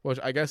games, which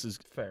I guess is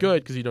Fair.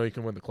 good because you know you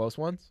can win the close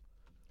ones.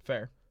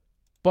 Fair.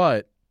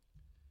 But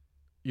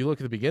you look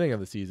at the beginning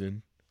of the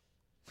season,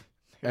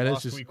 and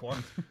Lost it's just week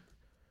 1.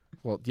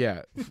 well,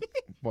 yeah,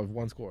 well,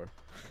 1 score.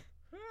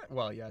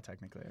 Well, yeah,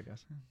 technically, I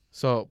guess.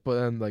 So, but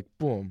then like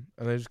boom,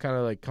 and they're just kind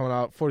of like coming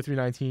out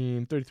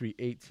 43-19,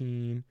 33-18,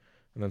 and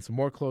then some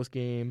more close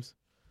games.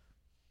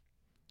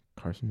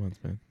 Carson Wentz,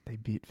 man. They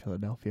beat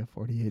Philadelphia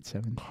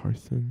 48-7.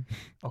 Carson.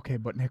 Okay,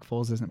 but Nick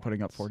Foles isn't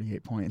putting up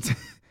 48 points.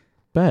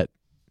 Bet.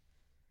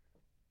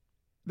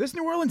 This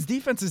New Orleans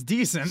defense is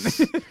decent.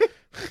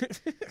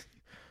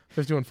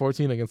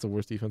 51-14 against the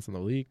worst defense in the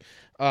league.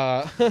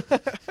 But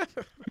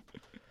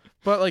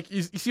like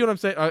you see what I'm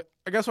saying? I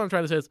guess what I'm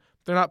trying to say is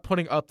they're not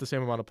putting up the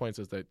same amount of points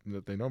as that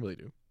they normally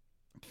do.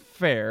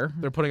 Fair.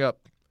 They're putting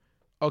up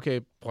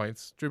okay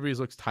points. Drew Brees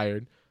looks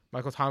tired.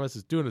 Michael Thomas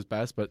is doing his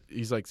best, but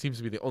he's like seems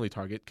to be the only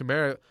target.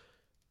 Kamara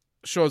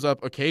shows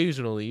up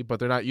occasionally, but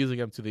they're not using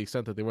him to the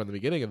extent that they were in the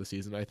beginning of the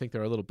season. I think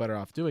they're a little better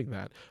off doing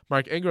that.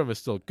 Mark Ingram is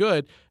still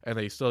good, and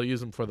they still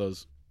use him for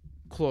those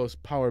close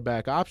power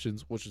back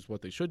options, which is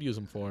what they should use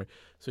him for.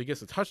 So he gets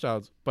the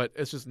touchdowns, but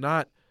it's just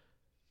not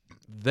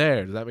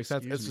there. Does that make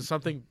sense? It's just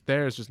something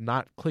there is just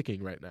not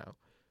clicking right now.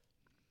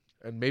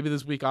 And maybe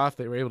this week off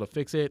they were able to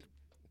fix it,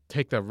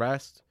 take the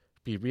rest,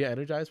 be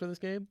re-energized for this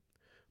game.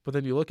 But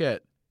then you look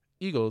at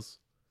Eagles,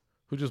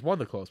 who just won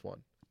the close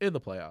one in the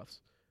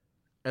playoffs.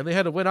 And they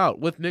had to win out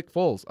with Nick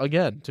Foles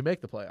again to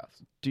make the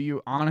playoffs. Do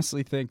you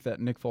honestly think that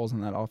Nick Foles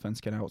and that offense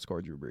can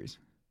outscore Drew Brees?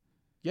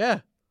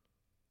 Yeah.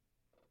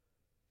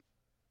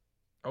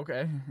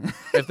 Okay.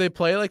 If they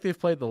play like they've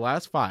played the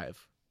last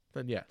 5,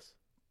 then yes.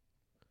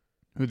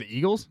 Who, the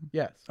Eagles?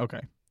 Yes.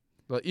 Okay.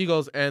 The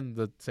Eagles and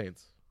the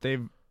Saints.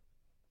 They've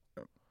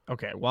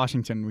okay.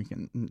 Washington, we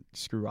can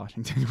screw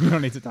Washington. We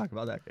don't need to talk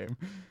about that game.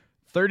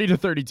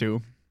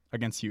 30-32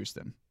 against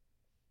Houston.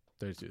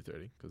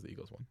 32-30 because the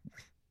Eagles won.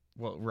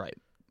 Well, right.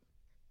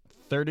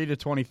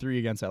 30-23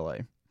 against LA.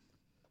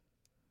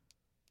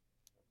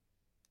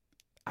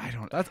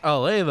 That's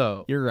LA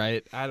though. You're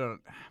right.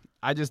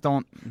 I just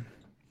don't.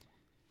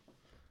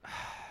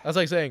 That's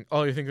like saying,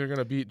 oh, you think they're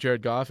gonna beat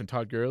Jared Goff and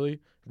Todd Gurley,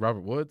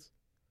 Robert Woods?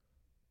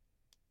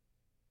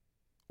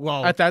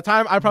 Well, At that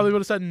time, I probably would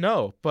have said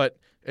no, but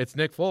it's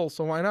Nick Foles,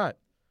 so why not?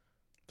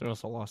 they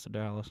also lost to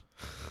Dallas.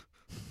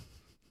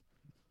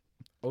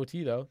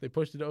 OT though, they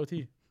pushed it to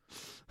OT.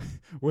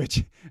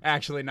 Which,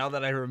 actually, now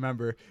that I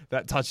remember,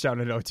 that touchdown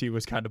in OT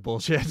was kind of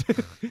bullshit.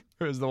 It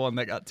was the one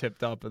that got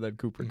tipped up, and then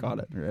Cooper caught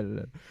it and read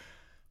it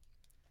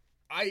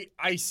in.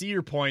 I see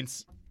your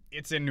points.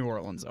 It's in New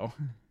Orleans, though.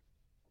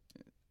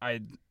 I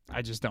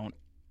just don't.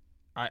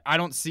 I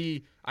don't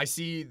see. I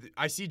see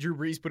Drew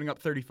Brees putting up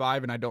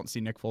 35, and I don't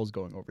see Nick Foles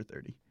going over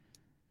 30.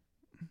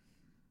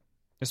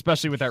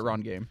 Especially with that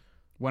run game.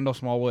 Wendell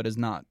Smallwood is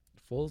not.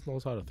 Foles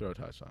knows how to throw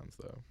touchdowns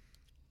though.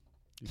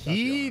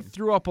 He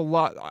threw up a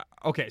lot.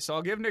 Okay, so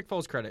I'll give Nick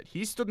Foles credit.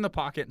 He stood in the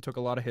pocket and took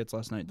a lot of hits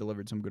last night,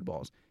 delivered some good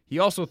balls. He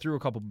also threw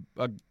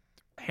a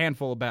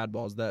handful of bad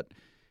balls that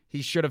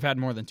he should have had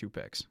more than 2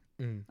 picks.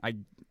 Mm.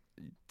 And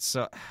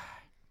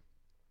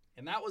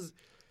that was.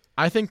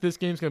 I think this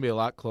game's gonna be a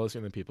lot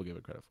closer than people give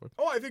it credit for.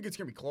 Oh, I think it's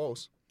gonna be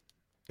close.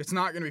 It's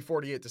not gonna be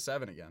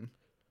 48-7 again,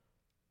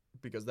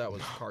 because that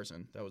was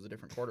Carson. That was a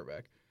different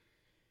quarterback.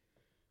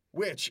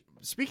 Which,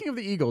 speaking of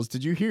the Eagles,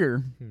 did you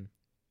hear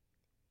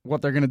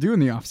what they're going to do in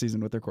the offseason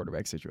with their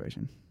quarterback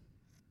situation?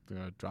 They're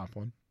going to drop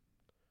one.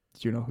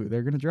 Did you know who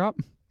they're going to drop?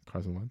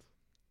 Carson Wentz.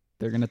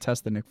 They're going to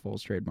test the Nick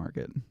Foles trade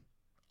market.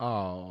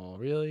 Oh,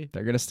 really?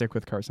 They're going to stick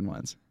with Carson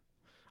Wentz.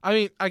 I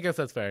mean, I guess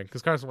that's fair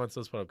because Carson Wentz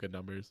does put up good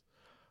numbers.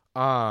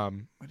 But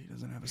he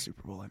doesn't have a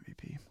Super Bowl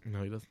MVP.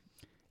 No, he doesn't.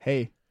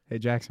 Hey,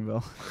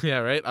 Jacksonville. Yeah,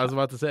 right? I was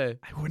about to say.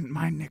 I wouldn't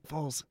mind Nick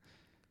Foles.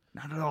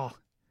 Not at all.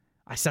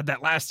 I said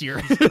that last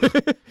year.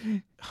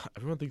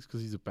 Everyone thinks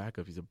because he's a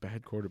backup, he's a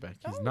bad quarterback.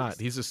 He's not.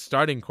 He's a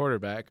starting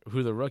quarterback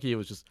who the rookie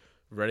was just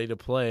ready to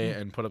play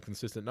and put up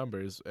consistent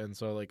numbers. And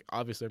so, like,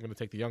 obviously, I'm going to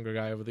take the younger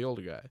guy over the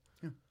older guy.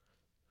 Yeah.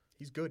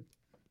 He's good.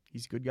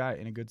 He's a good guy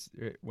and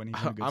when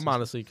he's in a good I'm system.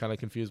 honestly kind of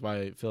confused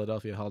why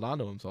Philadelphia held on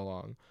to him so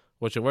long,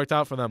 which it worked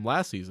out for them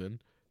last season.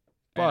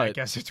 But And I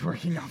guess it's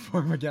working out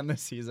for him again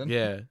this season.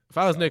 yeah, if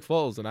I was Nick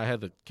Foles and I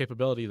had the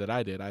capability that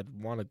I did, I'd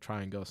want to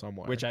try and go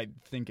somewhere. Which I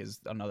think is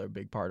another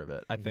big part of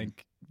it. I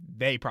think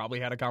they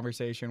probably had a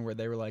conversation where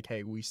they were like,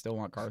 hey, we still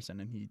want Carson.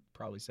 And he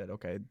probably said,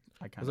 okay,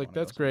 I kind of was like,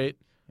 that's great.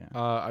 Yeah.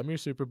 I'm your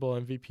Super Bowl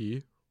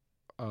MVP.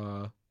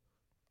 I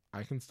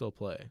can still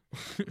play.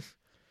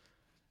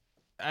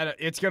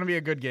 It's going to be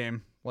a good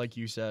game, like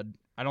you said.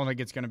 I don't think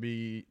it's going to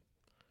be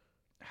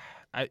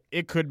 –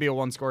 it could be a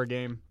one-score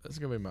game. This is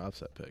going to be my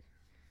upset pick.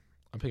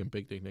 I'm picking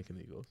Big Dick Nick and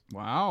the Eagles.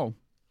 Wow.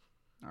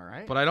 All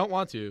right. But I don't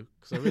want to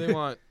because I really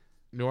want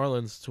New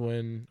Orleans to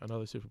win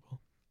another Super Bowl.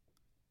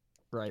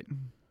 Right.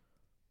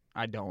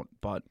 I don't,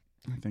 but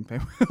I think they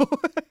will.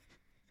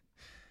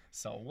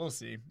 So we'll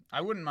see.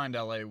 I wouldn't mind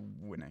LA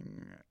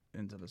winning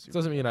into the Super Bowl.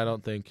 Doesn't mean I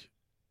don't think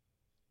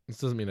 – this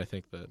doesn't mean I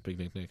think that Big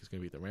Dick Nick is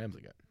going to beat the Rams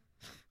again.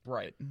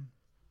 Right.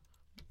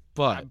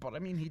 But I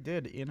mean, he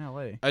did in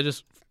LA.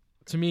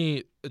 To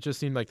me, it just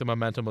seemed like the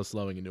momentum was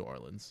slowing in New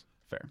Orleans.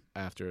 Fair.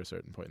 After a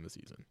certain point in the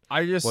season.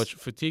 Which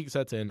fatigue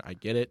sets in, I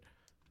get it.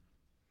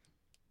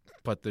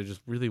 But there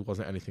just really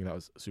wasn't anything that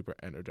was super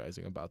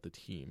energizing about the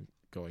team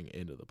going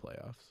into the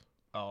playoffs.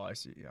 Oh, I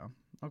see. Yeah.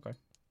 Okay.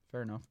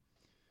 Fair enough.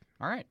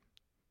 All right.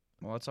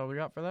 Well, that's all we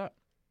got for that.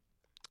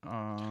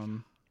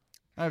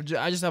 I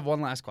just have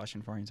one last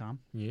question for you, Tom.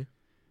 Yeah.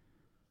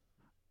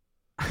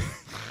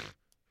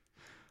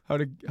 How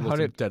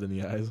did dead in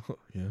the eyes?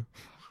 Yeah.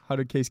 How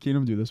did Case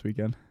Keenum do this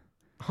weekend?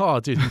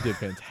 Oh, dude, he did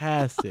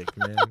fantastic,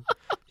 man.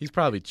 He's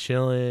probably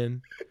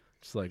chilling.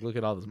 Just like, look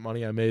at all this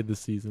money I made this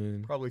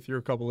season. Probably threw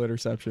a couple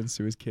interceptions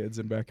to his kids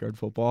in backyard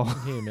football.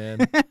 Hey,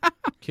 man.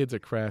 Kids are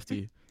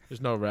crafty.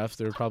 There's no refs.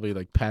 They were probably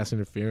like pass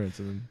interference.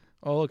 And then,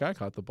 oh, look, I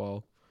caught the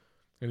ball.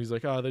 And he's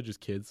like, oh, they're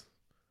just kids.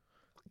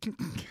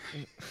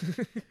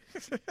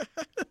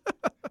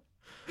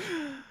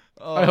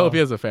 I hope he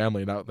has a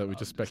family now that we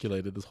just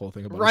speculated this whole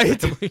thing about right. his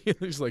family.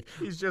 He's like,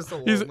 he's just a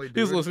lonely dude.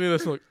 He's listening to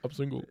this and like, I'm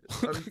single.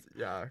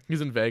 Yeah.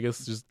 He's in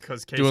Vegas just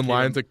because doing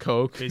lines of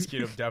coke. Case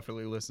Keenum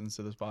definitely listens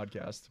to this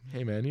podcast.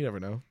 Hey, man, you never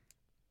know.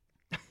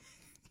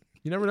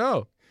 You never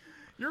know.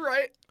 You're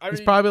right. He's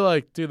probably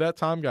like, dude, that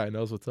Tom guy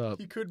knows what's up.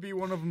 He could be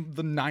one of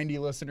the 90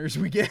 listeners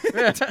we get.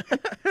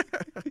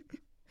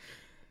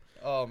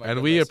 Oh my!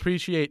 And we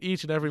appreciate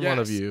each and every one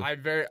of you.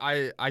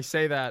 I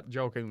say that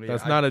jokingly.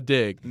 That's not a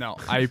dig. No,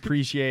 I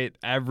appreciate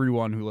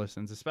everyone who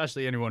listens,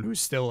 especially anyone who's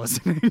still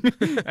listening.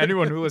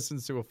 Anyone who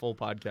listens to a full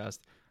podcast,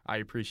 I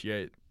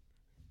appreciate.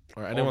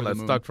 Or anyone that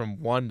stuck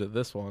from one to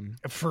this one.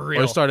 For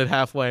real. Or started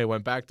halfway,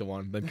 went back to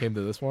one, then came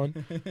to this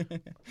one. You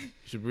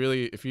should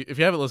really, if you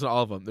haven't listened to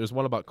all of them, there's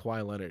one about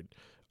Kawhi Leonard.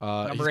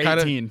 Number he's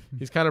kinda, 18.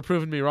 He's kind of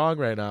proving me wrong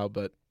right now,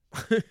 but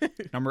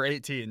Number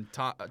 18.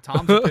 Tom's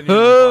opinion on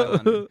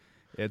Kawhi Leonard.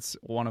 It's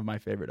one of my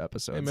favorite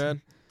episodes. hey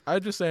man,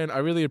 I'm just saying I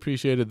really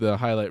appreciated the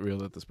highlight reel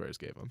that the Spurs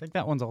gave him. I think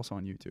that one's also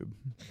on YouTube.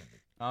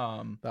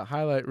 The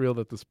highlight reel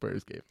that the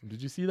Spurs gave him.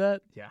 Did you see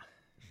that? Yeah.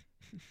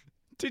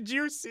 Did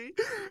you see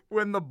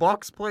when the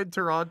Bucks played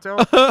Toronto?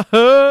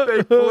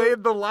 They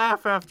played the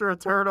laugh after a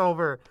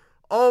turnover.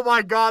 Oh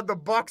my God, the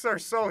Bucks are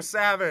so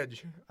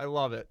savage. I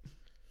love it.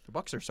 The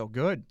Bucks are so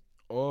good.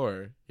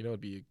 Or, you know,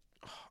 it'd be.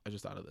 I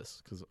just thought of this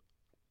because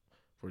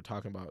we're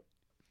talking about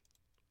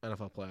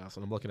NFL playoffs,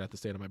 and I'm looking at the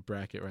state of my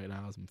bracket right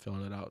now as I'm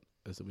filling it out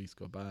as the weeks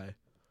go by.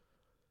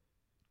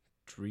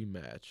 Dream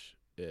match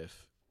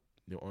if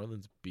New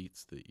Orleans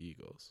beats the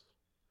Eagles.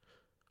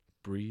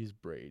 Breeze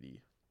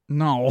Brady.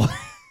 No.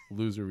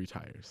 Loser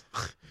retires.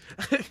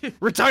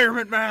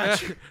 Retirement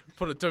match.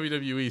 Put a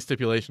WWE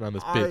stipulation on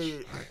this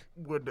bitch. I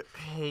would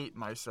hate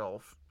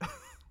myself.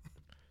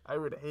 I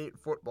would hate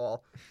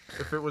football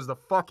if it was the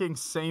fucking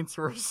Saints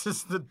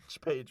versus the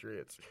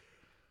Patriots.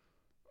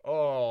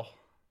 Oh.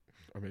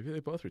 Or maybe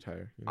they both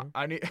retire. You know?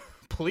 I need...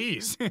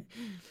 Please.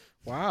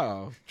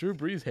 Wow. Drew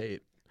Brees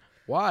hate.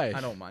 Why? I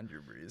don't mind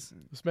Drew Brees.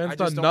 This man's I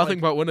done just don't nothing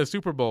like- but win a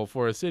Super Bowl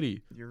for a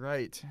city. You're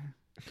right.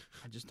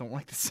 I just don't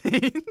like the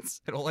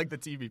Saints. I don't like the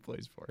team he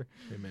plays for.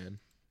 Hey, man.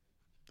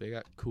 They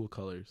got cool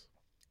colors.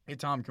 Hey,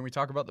 Tom, can we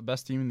talk about the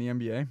best team in the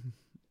NBA?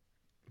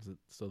 Is it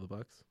still the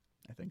Bucks?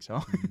 I think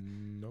so.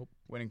 Nope.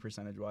 Winning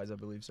percentage-wise, I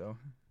believe so.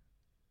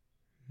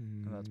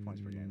 that's points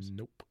per games.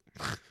 Nope.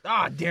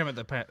 Ah, damn it.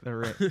 The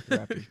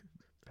Raptors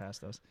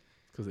passed us.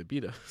 Because they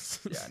beat us.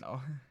 Yeah, I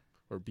know.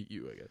 Or beat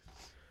you, I guess.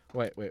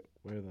 Wait. Where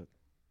are the...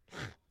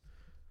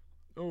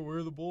 Oh, where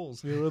are the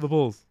Bulls? Yeah, where are the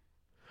Bulls?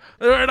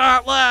 They're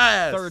not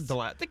last! Third to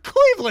last. The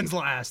Cleveland's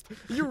last.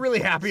 You're really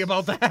happy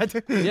about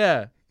that?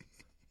 Yeah.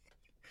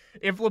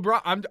 If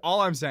LeBron,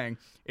 I'm saying,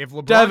 if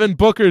LeBron, Devin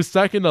Booker's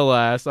second to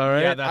last, all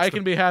right? Yeah, that's I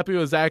can be happy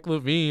with Zach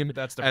LaVine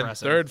that's and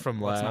depressing. third from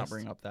last. Let's not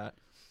bring up that.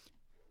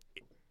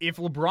 If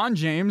LeBron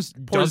James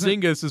doesn't,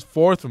 Porzingis is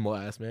fourth from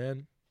last,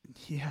 man.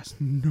 he has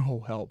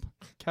no help.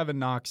 Kevin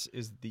Knox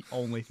is the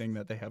only thing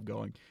that they have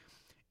going.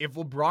 If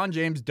LeBron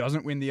James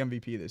doesn't win the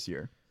MVP this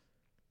year,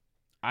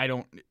 I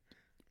don't.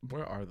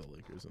 Where are the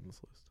Lakers in this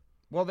list?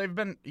 Well,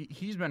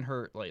 he's been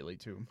hurt lately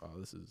too.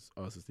 This is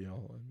the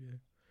all NBA.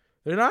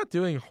 They're not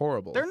doing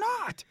horrible. They're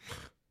not.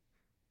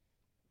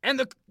 And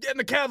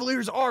the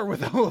Cavaliers are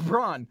without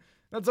LeBron.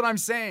 That's what I'm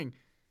saying.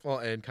 Well,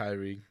 and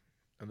Kyrie,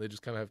 and they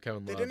just kind of have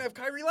Kevin Love. They didn't have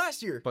Kyrie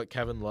last year. But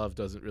Kevin Love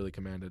doesn't really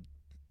command a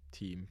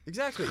team.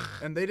 Exactly.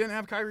 And they didn't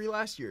have Kyrie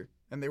last year.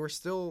 And they were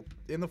still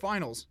in the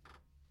finals.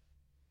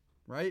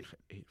 Right?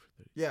 8 for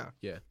 30. Yeah.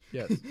 Yeah.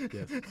 Yes.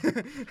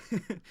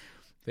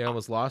 They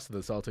almost lost to the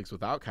Celtics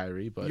without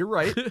Kyrie, but You're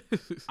right.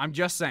 I'm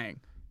just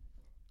saying.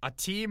 A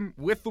team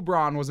with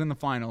LeBron was in the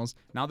finals.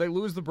 Now they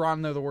lose LeBron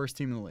and they're the worst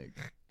team in the league.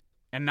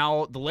 And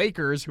now the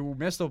Lakers, who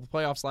missed the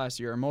playoffs last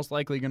year, are most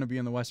likely going to be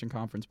in the Western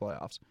Conference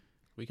playoffs.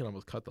 we can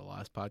almost cut the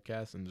last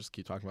podcast and just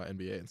keep talking about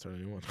NBA and start a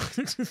new one.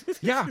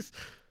 Yeah.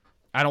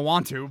 I don't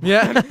want to.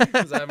 Yeah.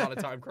 Because I'm on a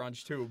time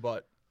crunch too.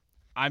 But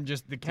I'm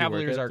just, the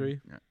Cavaliers at are. 3?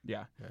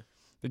 Yeah. Yeah.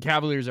 The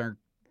Cavaliers are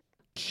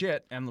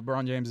shit, and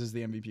LeBron James is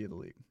the MVP of the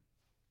league.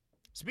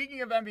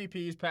 Speaking of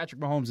MVPs,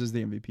 Patrick Mahomes is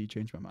the MVP.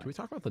 Changed my mind. Can we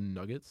talk about the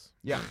Nuggets?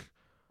 Yeah.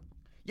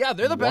 Yeah,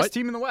 they're the What? best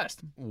team in the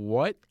West.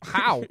 What?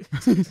 How?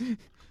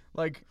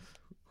 Like,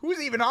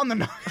 who's even on the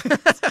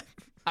Nuggets?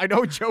 I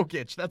know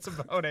Jokic. That's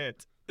about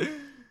it.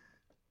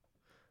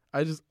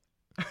 I just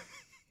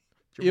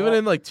even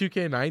in like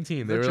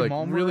 2K19, they were like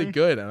Jamal really Murray?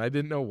 good, and I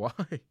didn't know why.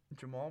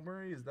 Jamal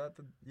Murray, is that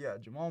the... Yeah,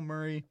 Jamal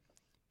Murray.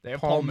 They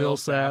have Paul Paul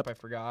Millsap. Millsap. I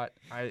forgot.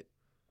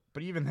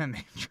 But even then,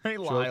 they Trey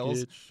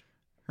Lyles, Jokic.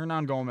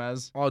 Hernan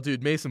Gomez. Oh,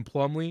 dude, Mason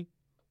Plumlee.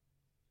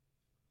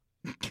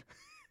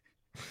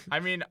 I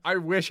mean, I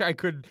wish I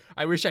could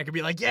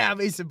be like, yeah,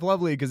 Mason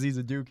Plumlee because he's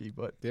a Dookie,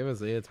 but They have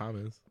Isaiah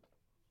Thomas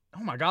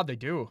oh my God, they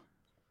do.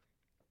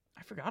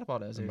 I forgot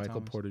about and Isaiah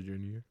Michael Thomas. Porter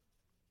Jr.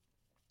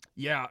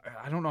 Yeah,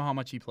 I don't know how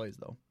much he plays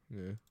though.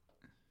 Yeah,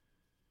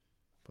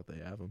 but they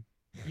have him.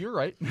 You're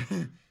right.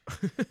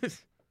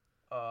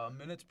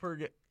 Minutes per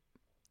game.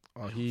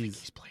 Oh,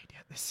 He's played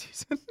yet this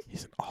season.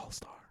 he's an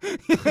all-star.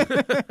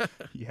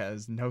 He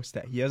has no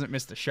stat. He hasn't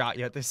missed a shot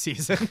yet this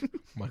season.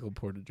 Michael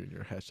Porter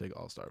Jr. #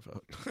 all-star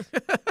vote.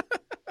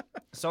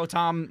 So,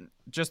 Tom,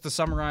 just to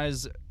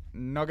summarize,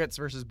 Nuggets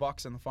versus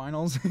Bucks in the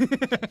finals.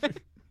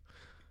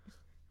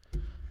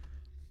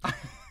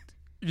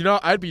 You know,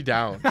 I'd be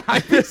down.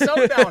 I'd be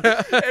so down.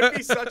 It'd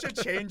be such a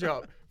change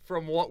up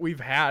from what we've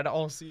had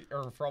all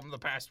or from the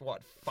past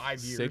 5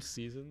 years. 6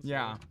 seasons.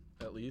 Yeah.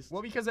 At least.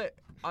 Well, because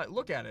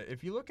look at it.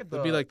 If you look at the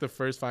It'd be like the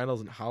first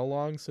finals in how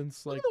long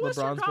since like the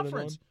Western LeBron's been in one?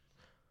 Conference.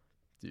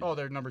 Dude. Oh,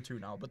 they're number 2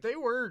 now, but they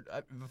were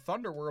the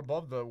Thunder were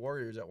above the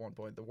Warriors at one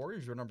point. The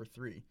Warriors were number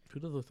 3. Who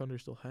do the Thunder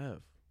still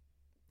have?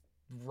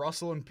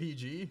 Russell and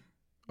PG,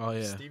 Oh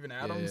yeah, Steven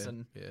Adams, yeah.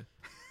 and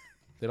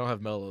They don't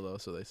have Melo though,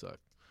 so they suck.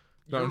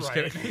 No, you're I'm just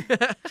right. kidding.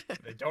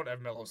 They don't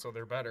have Melo, so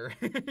they're better.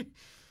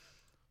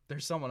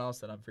 There's someone else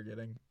that I'm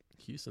forgetting.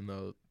 Houston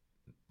though,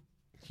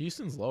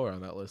 Houston's lower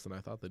on that list than I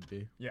thought they'd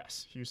be.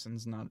 Yes,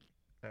 Houston's not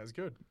as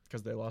good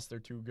because they lost their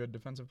 2 good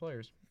defensive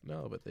players.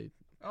 No, but they.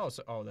 Oh,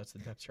 that's the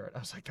depth chart. I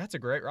was like, that's a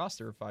great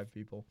roster of 5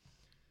 people.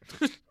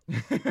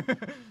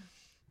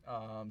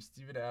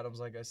 Steven Adams,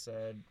 like I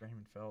said,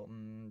 Raymond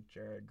Felton,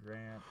 Jared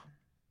Grant.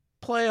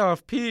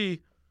 Playoff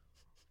P.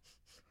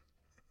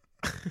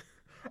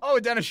 Oh,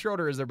 Dennis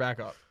Schroeder is their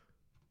backup.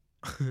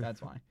 That's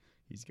fine.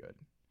 He's good.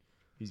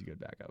 He's a good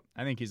backup.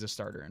 I think he's a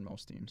starter in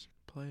most teams.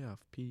 Playoff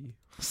P.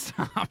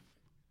 Stop.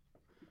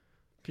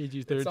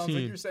 PG-13. It sounds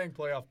like you're saying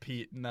Playoff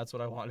Pete, and that's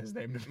what I want his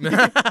name to be.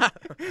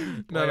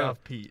 No.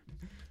 Pete.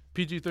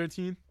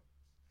 PG-13?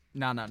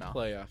 No.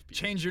 Playoff P.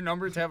 Change your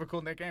number to have a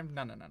cool nickname?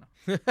 No.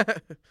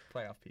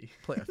 Playoff P.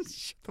 Playoff P.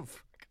 Shut the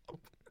fuck up.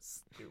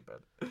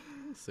 Stupid.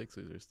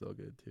 Sixers are still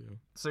good, too.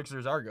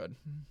 Sixers are good.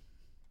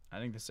 I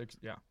think the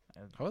yeah.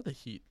 How about the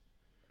Heat?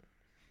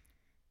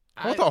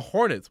 How about the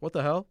Hornets? What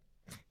the hell?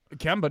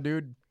 Kemba,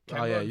 dude. Kemba,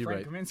 Oh, yeah, you're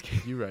Frank right.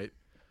 Kaminsky. You're right.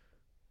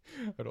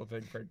 I don't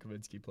think Frank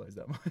Kaminsky plays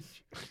that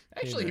much.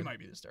 Actually, he might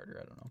be the starter.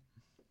 I don't know.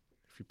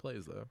 If he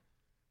plays, though.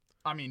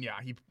 I mean, yeah,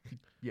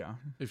 yeah.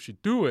 If she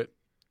do it,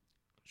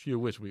 she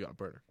wish we got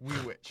Burner. We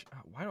wish.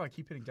 Why do I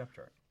keep hitting depth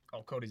chart?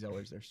 Oh, Cody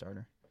Zeller's their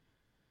starter.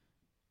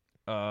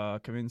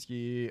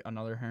 Kaminsky,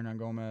 another Hernan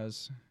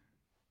Gomez.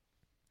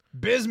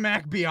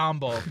 Bismack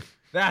Biyombo.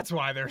 That's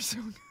why they're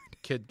so good.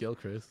 Kid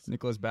Gilchrist.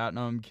 Nicholas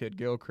Batnum, Kid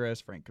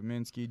Gilchrist, Frank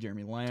Kaminsky,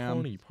 Jeremy Lamb.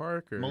 Tony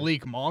Parker.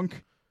 Malik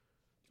Monk.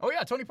 Oh,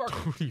 yeah, Tony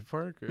Parker. Tony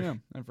Parker. Yeah,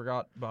 I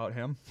forgot about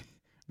him.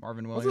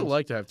 Marvin What's Williams. it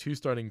like to have 2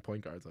 starting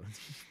point guards on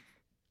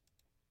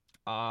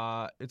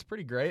it? It's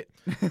pretty great.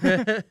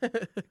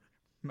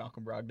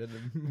 Malcolm Brogdon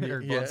and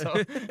Eric Yeah.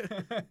 Bledsoe.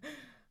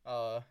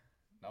 No,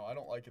 I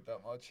don't like it that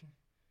much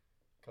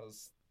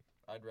because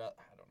I don't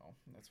know.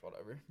 It's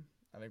whatever.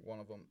 I think one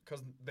of them,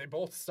 because they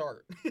both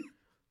start.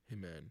 Hey,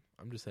 man,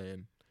 I'm just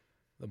saying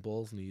the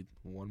Bulls need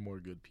one more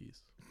good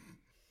piece.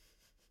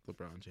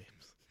 LeBron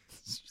James.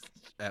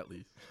 At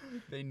least.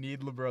 They need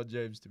LeBron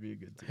James to be a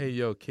good team. Hey,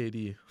 yo,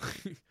 KD.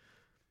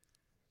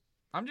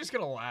 I'm just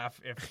going to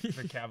laugh if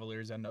the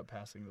Cavaliers end up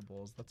passing the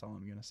Bulls. That's all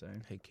I'm going to say.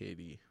 Hey,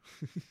 KD.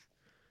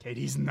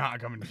 KD's not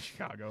coming to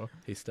Chicago.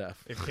 Hey,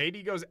 Steph. If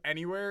KD goes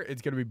anywhere,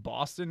 it's going to be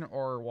Boston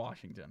or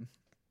Washington.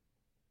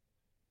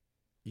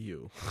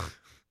 You.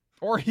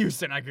 Or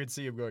Houston. I could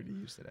see him going to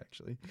Houston,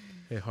 actually.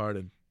 Hey,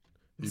 Harden.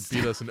 You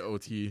beat us in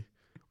OT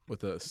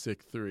with a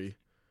sick 3.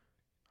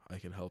 I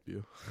can help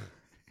you.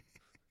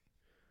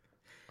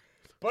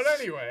 But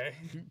anyway,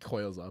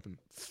 Coils up and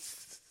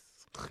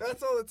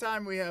that's all the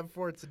time we have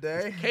for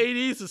today.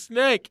 KD's a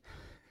snake.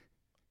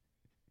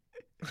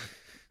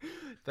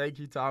 Thank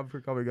you, Tom, for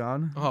coming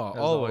on. Oh, as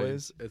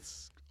always.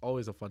 It's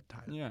always a fun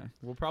time. Yeah,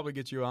 we'll probably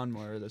get you on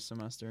more this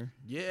semester.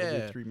 Yeah.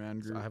 We'll do 3-man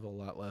group. So I have a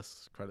lot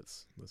less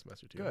credits this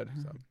semester too. Good.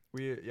 So.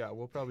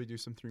 We'll probably do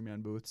some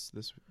 3-man booths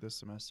this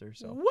semester.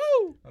 So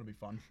Woo! that'll be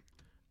fun.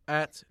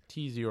 At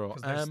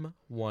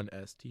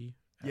T0M1ST.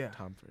 Yeah.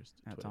 Tom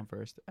First. At Twitter. Tom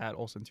First. At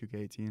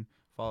Olsen2K18.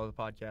 Follow the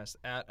podcast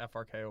at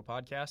FRKO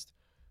Podcast.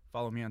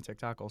 Follow me on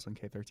TikTok,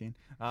 OlsenK13.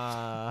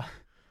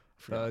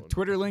 The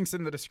Twitter link's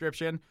in the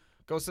description.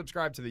 Go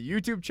subscribe to the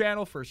YouTube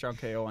channel, First Round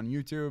KO on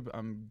YouTube.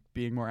 I'm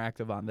being more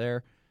active on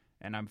there,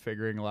 and I'm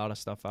figuring a lot of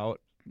stuff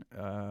out.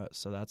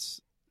 So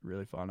that's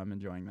really fun. I'm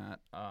enjoying that.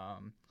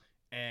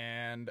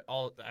 And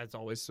as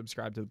always,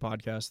 subscribe to the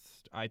podcast,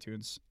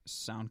 iTunes,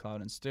 SoundCloud,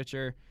 and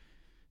Stitcher.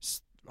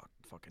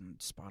 Fucking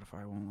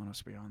Spotify won't let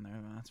us be on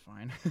there. That's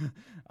fine.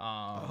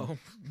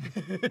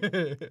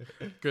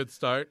 Good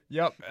start.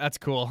 Yep, that's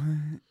cool.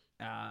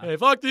 Hey,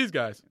 fuck these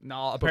guys.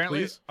 No,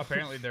 apparently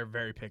they're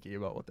very picky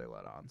about what they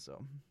let on,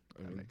 so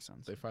that makes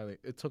sense.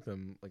 It took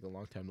them like a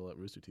long time to let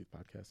Rooster Teeth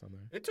podcast on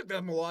there. It took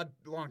them a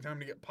long time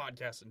to get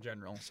podcasts in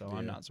general, so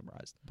I'm Yeah. not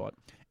surprised. But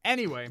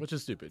anyway, Which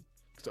is stupid.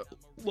 So,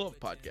 love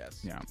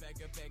podcasts. yeah.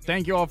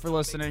 Thank you all for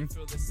listening.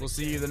 We'll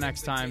see you the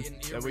next time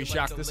that we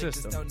shock the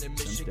system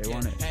since day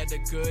one. Had a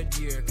good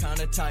year,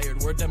 kinda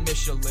tired, where the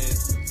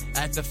Michelin's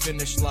at the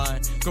finish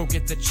line. Go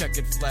get the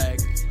checkered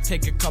flag.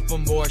 Take a couple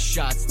more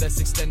shots, that's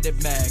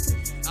extended mag.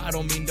 I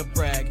don't mean to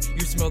brag,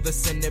 you smell the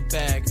scented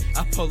bag.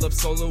 I pull up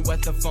solo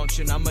at the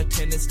function, I'm a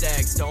tennis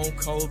stag. Stone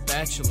cold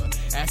bachelor,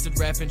 acid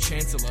rapping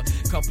chancellor.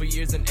 Couple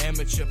years an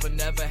amateur, but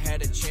never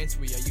had a chance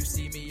where you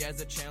see me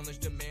as a challenge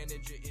to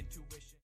manage it.